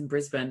events in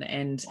Brisbane.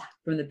 And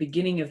from the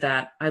beginning of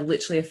that, I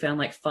literally have found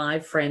like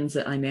 5 friends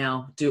that I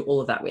now do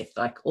all of that with,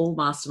 like all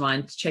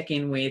masterminds, check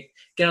in with,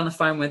 get on the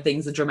phone when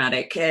things are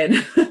dramatic,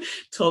 and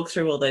talk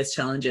through all those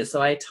challenges.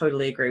 So I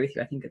totally agree with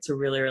you. I think it's a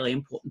really, really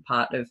important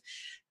part of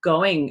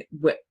going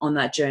on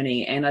that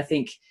journey. And I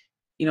think,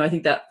 I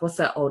think that, what's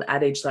that old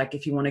adage? Like,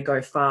 if you want to go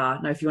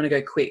far, no, if you want to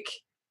go quick,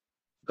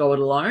 go it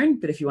alone.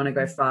 But if you want to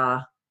go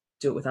far,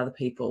 do it with other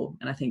people.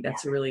 And I think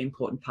that's a really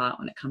important part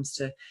when it comes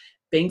to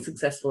being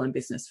successful in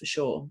business, for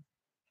sure.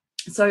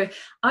 So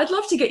I'd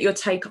love to get your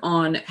take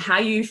on how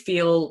you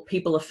feel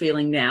people are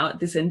feeling now at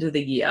this end of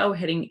the year. We're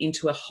heading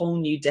into a whole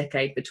new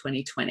decade for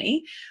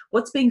 2020.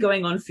 What's been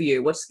going on for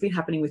you? What's been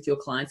happening with your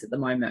clients at the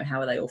moment?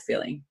 How are they all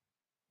feeling?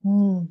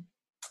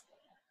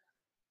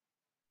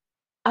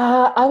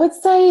 I would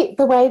say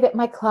the way that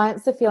my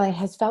clients are feeling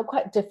has felt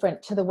quite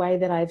different to the way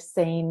that I've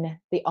seen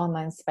the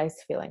online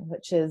space feeling,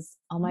 which is,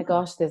 oh my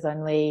gosh, there's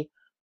only,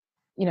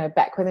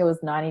 back when there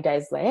was 90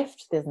 days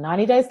left, there's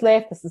 90 days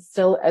left. This is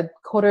still a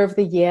quarter of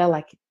the year.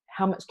 Like,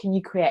 how much can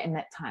you create in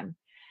that time?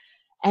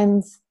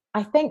 And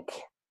I think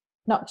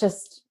not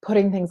just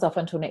putting things off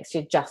until next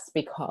year just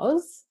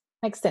because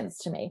makes sense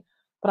to me.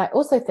 But I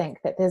also think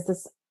that there's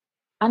this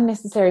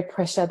unnecessary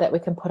pressure that we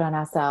can put on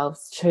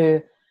ourselves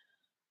to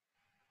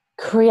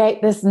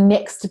create this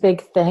next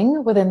big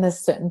thing within this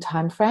certain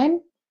time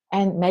frame,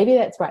 and maybe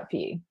that's right for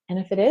you, and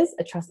if it is,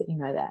 I trust that you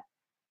know that.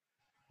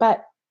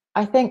 But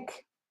I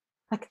think,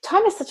 like,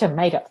 time is such a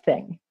made-up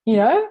thing,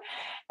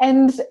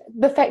 and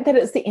the fact that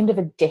it's the end of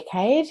a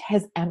decade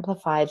has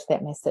amplified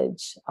that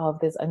message of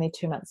there's only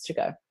 2 months to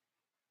go.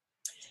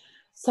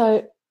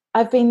 So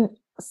I've been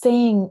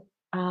seeing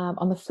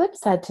on the flip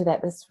side to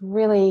that, this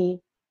really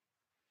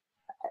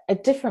a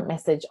different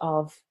message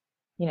of,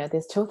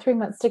 there's 2 or 3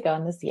 months to go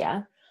in this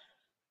year.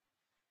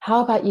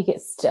 How about you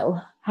get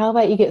still?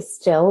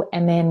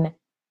 And then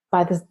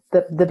by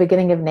the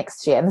beginning of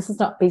next year, and this is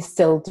not be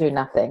still, do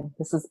nothing.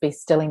 This is be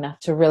still enough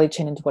to really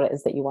tune into what it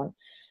is that you want.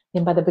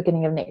 Then by the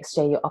beginning of next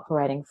year, you're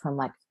operating from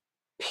like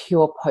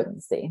pure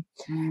potency.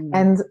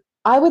 And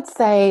I would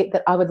say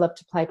that I would love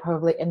to play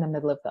probably in the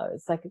middle of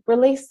those, like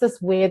release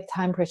this weird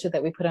time pressure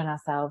that we put on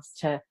ourselves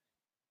to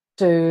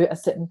do a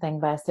certain thing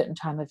by a certain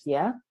time of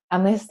year,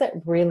 unless that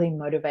really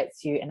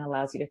motivates you and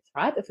allows you to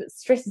thrive. If it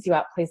stresses you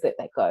out, please let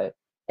that go.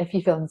 If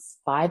you feel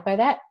inspired by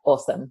that,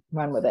 awesome,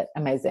 run with it,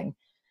 amazing.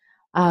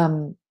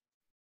 I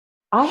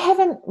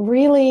haven't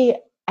really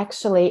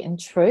actually, in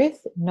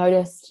truth,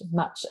 noticed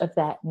much of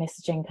that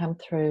messaging come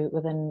through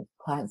within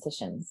client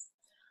sessions.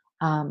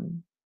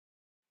 And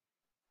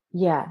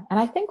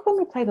I think when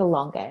we play the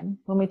long game,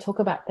 when we talk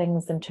about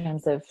things in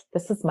terms of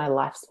this is my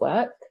life's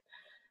work,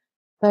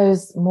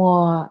 those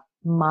more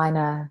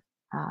minor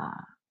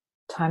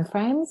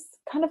timeframes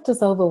kind of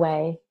dissolve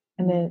away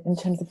in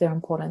terms of their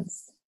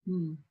importance.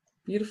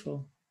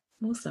 Beautiful.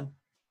 Awesome.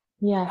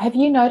 Yeah. Have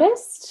you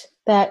noticed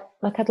that?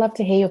 Like, I'd love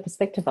to hear your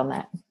perspective on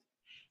that.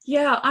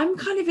 Yeah, I'm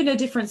kind of in a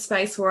different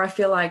space where I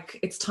feel like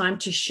it's time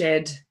to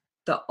shed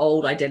the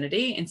old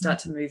identity and start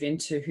to move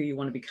into who you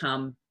want to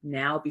become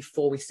now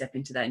before we step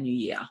into that new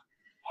year.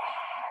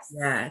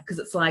 Yeah, because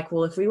it's like,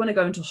 well, if we want to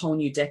go into a whole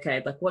new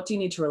decade, like what do you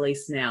need to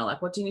release now?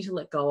 Like what do you need to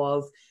let go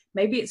of?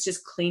 Maybe it's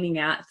just cleaning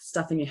out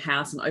stuff in your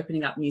house and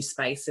opening up new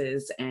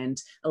spaces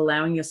and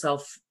allowing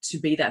yourself to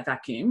be that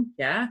vacuum,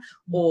 yeah?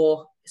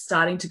 Or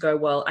starting to go,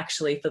 well,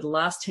 actually, for the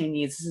last 10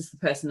 years, this is the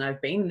person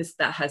I've been,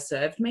 that has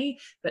served me,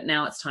 but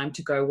now it's time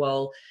to go,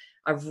 well,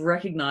 I've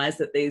recognized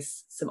that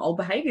there's some old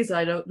behaviors that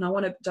I don't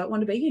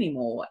want to be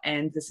anymore.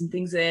 And there's some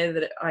things there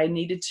that I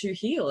needed to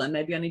heal. And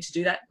maybe I need to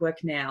do that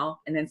work now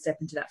and then step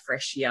into that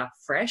fresh year,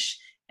 fresh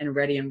and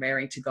ready and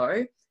raring to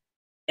go,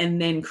 and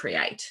then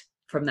create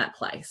from that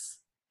place.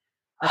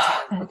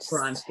 That's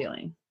where I'm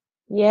feeling.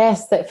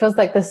 Yes, that feels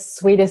like the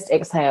sweetest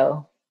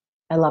exhale.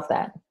 I love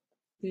that.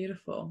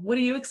 Beautiful. What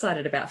are you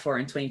excited about for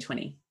in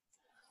 2020?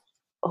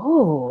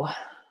 Oh,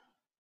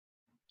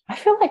 I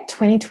feel like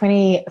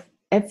 2020,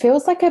 it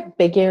feels like a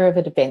big year of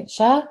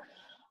adventure.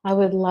 I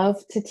would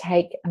love to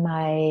take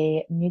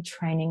my new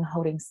training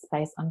holding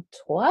space on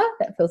tour.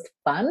 That feels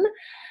fun.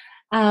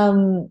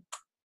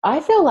 I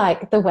feel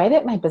like the way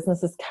that my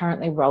business is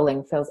currently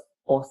rolling feels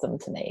awesome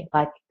to me.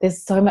 Like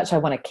there's so much I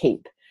want to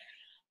keep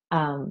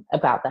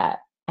about that.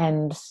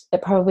 And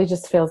it probably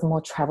just feels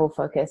more travel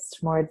focused,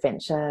 more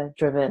adventure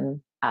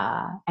driven,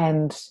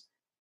 and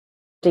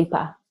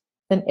deeper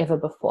than ever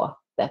before.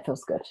 That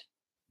feels good.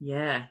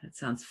 Yeah, that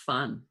sounds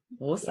fun.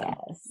 Awesome.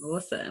 Yes.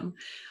 Awesome.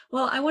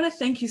 Well, I want to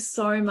thank you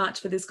so much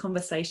for this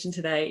conversation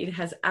today. It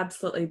has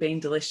absolutely been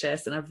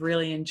delicious and I've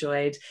really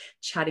enjoyed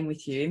chatting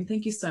with you. And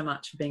thank you so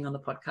much for being on the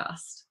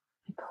podcast.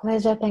 My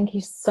pleasure. Thank you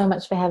so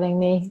much for having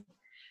me.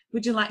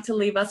 Would you like to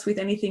leave us with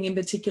anything in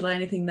particular,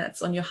 anything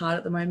that's on your heart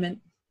at the moment?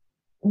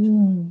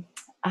 Anything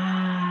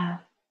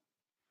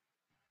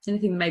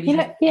maybe?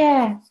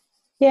 Yeah.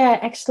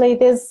 Actually,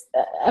 there's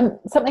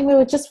something we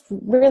were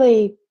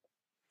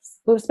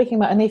speaking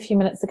about only a few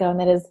minutes ago, and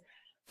that is,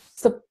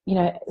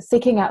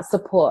 seeking out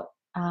support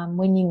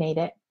when you need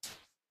it.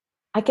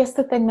 I guess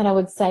the thing that I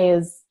would say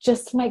is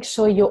just make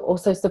sure you're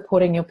also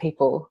supporting your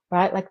people,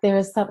 right? Like there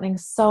is something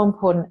so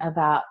important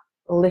about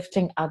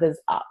lifting others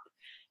up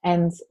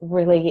and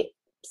really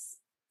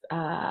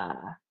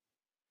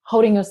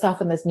holding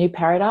yourself in this new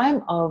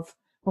paradigm of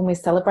when we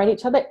celebrate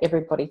each other,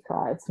 everybody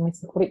thrives. When we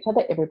support each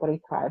other,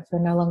 everybody thrives. We're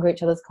no longer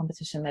each other's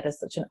competition. That is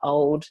such an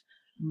old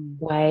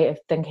way of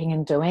thinking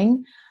and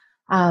doing.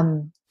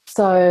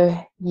 So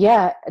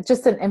yeah,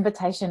 just an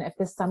invitation. If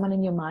there's someone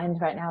in your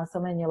mind right now,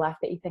 someone in your life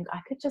that you think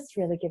I could just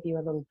really give you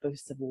a little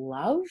boost of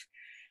love,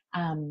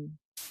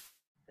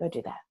 go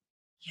do that.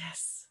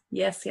 Yes.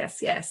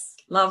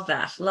 Love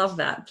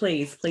that.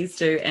 Please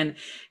do. And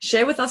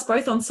share with us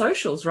both on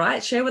socials,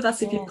 right? Share with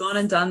us if you've gone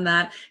and done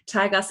that.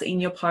 Tag us in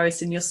your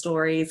posts, in your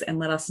stories, and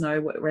let us know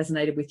what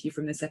resonated with you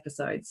from this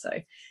episode. So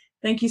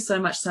thank you so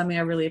much, Sammie.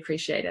 I really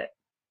appreciate it.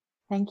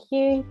 Thank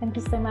you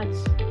so much.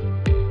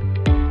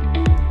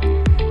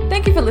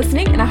 Thank you for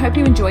listening, and I hope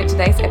you enjoyed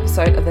today's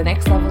episode of the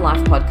Next Level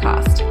Life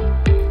podcast.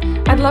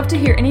 I'd love to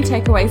hear any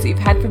takeaways that you've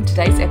had from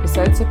today's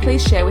episode, so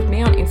please share with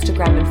me on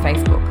Instagram and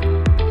Facebook.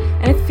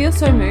 And if you feel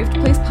so moved,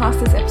 please pass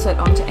this episode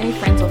on to any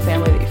friends or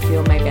family that you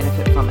feel may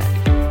benefit from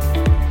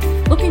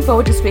it. Looking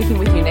forward to speaking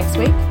with you next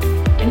week,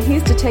 and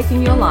here's to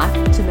taking your life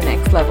to the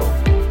next level.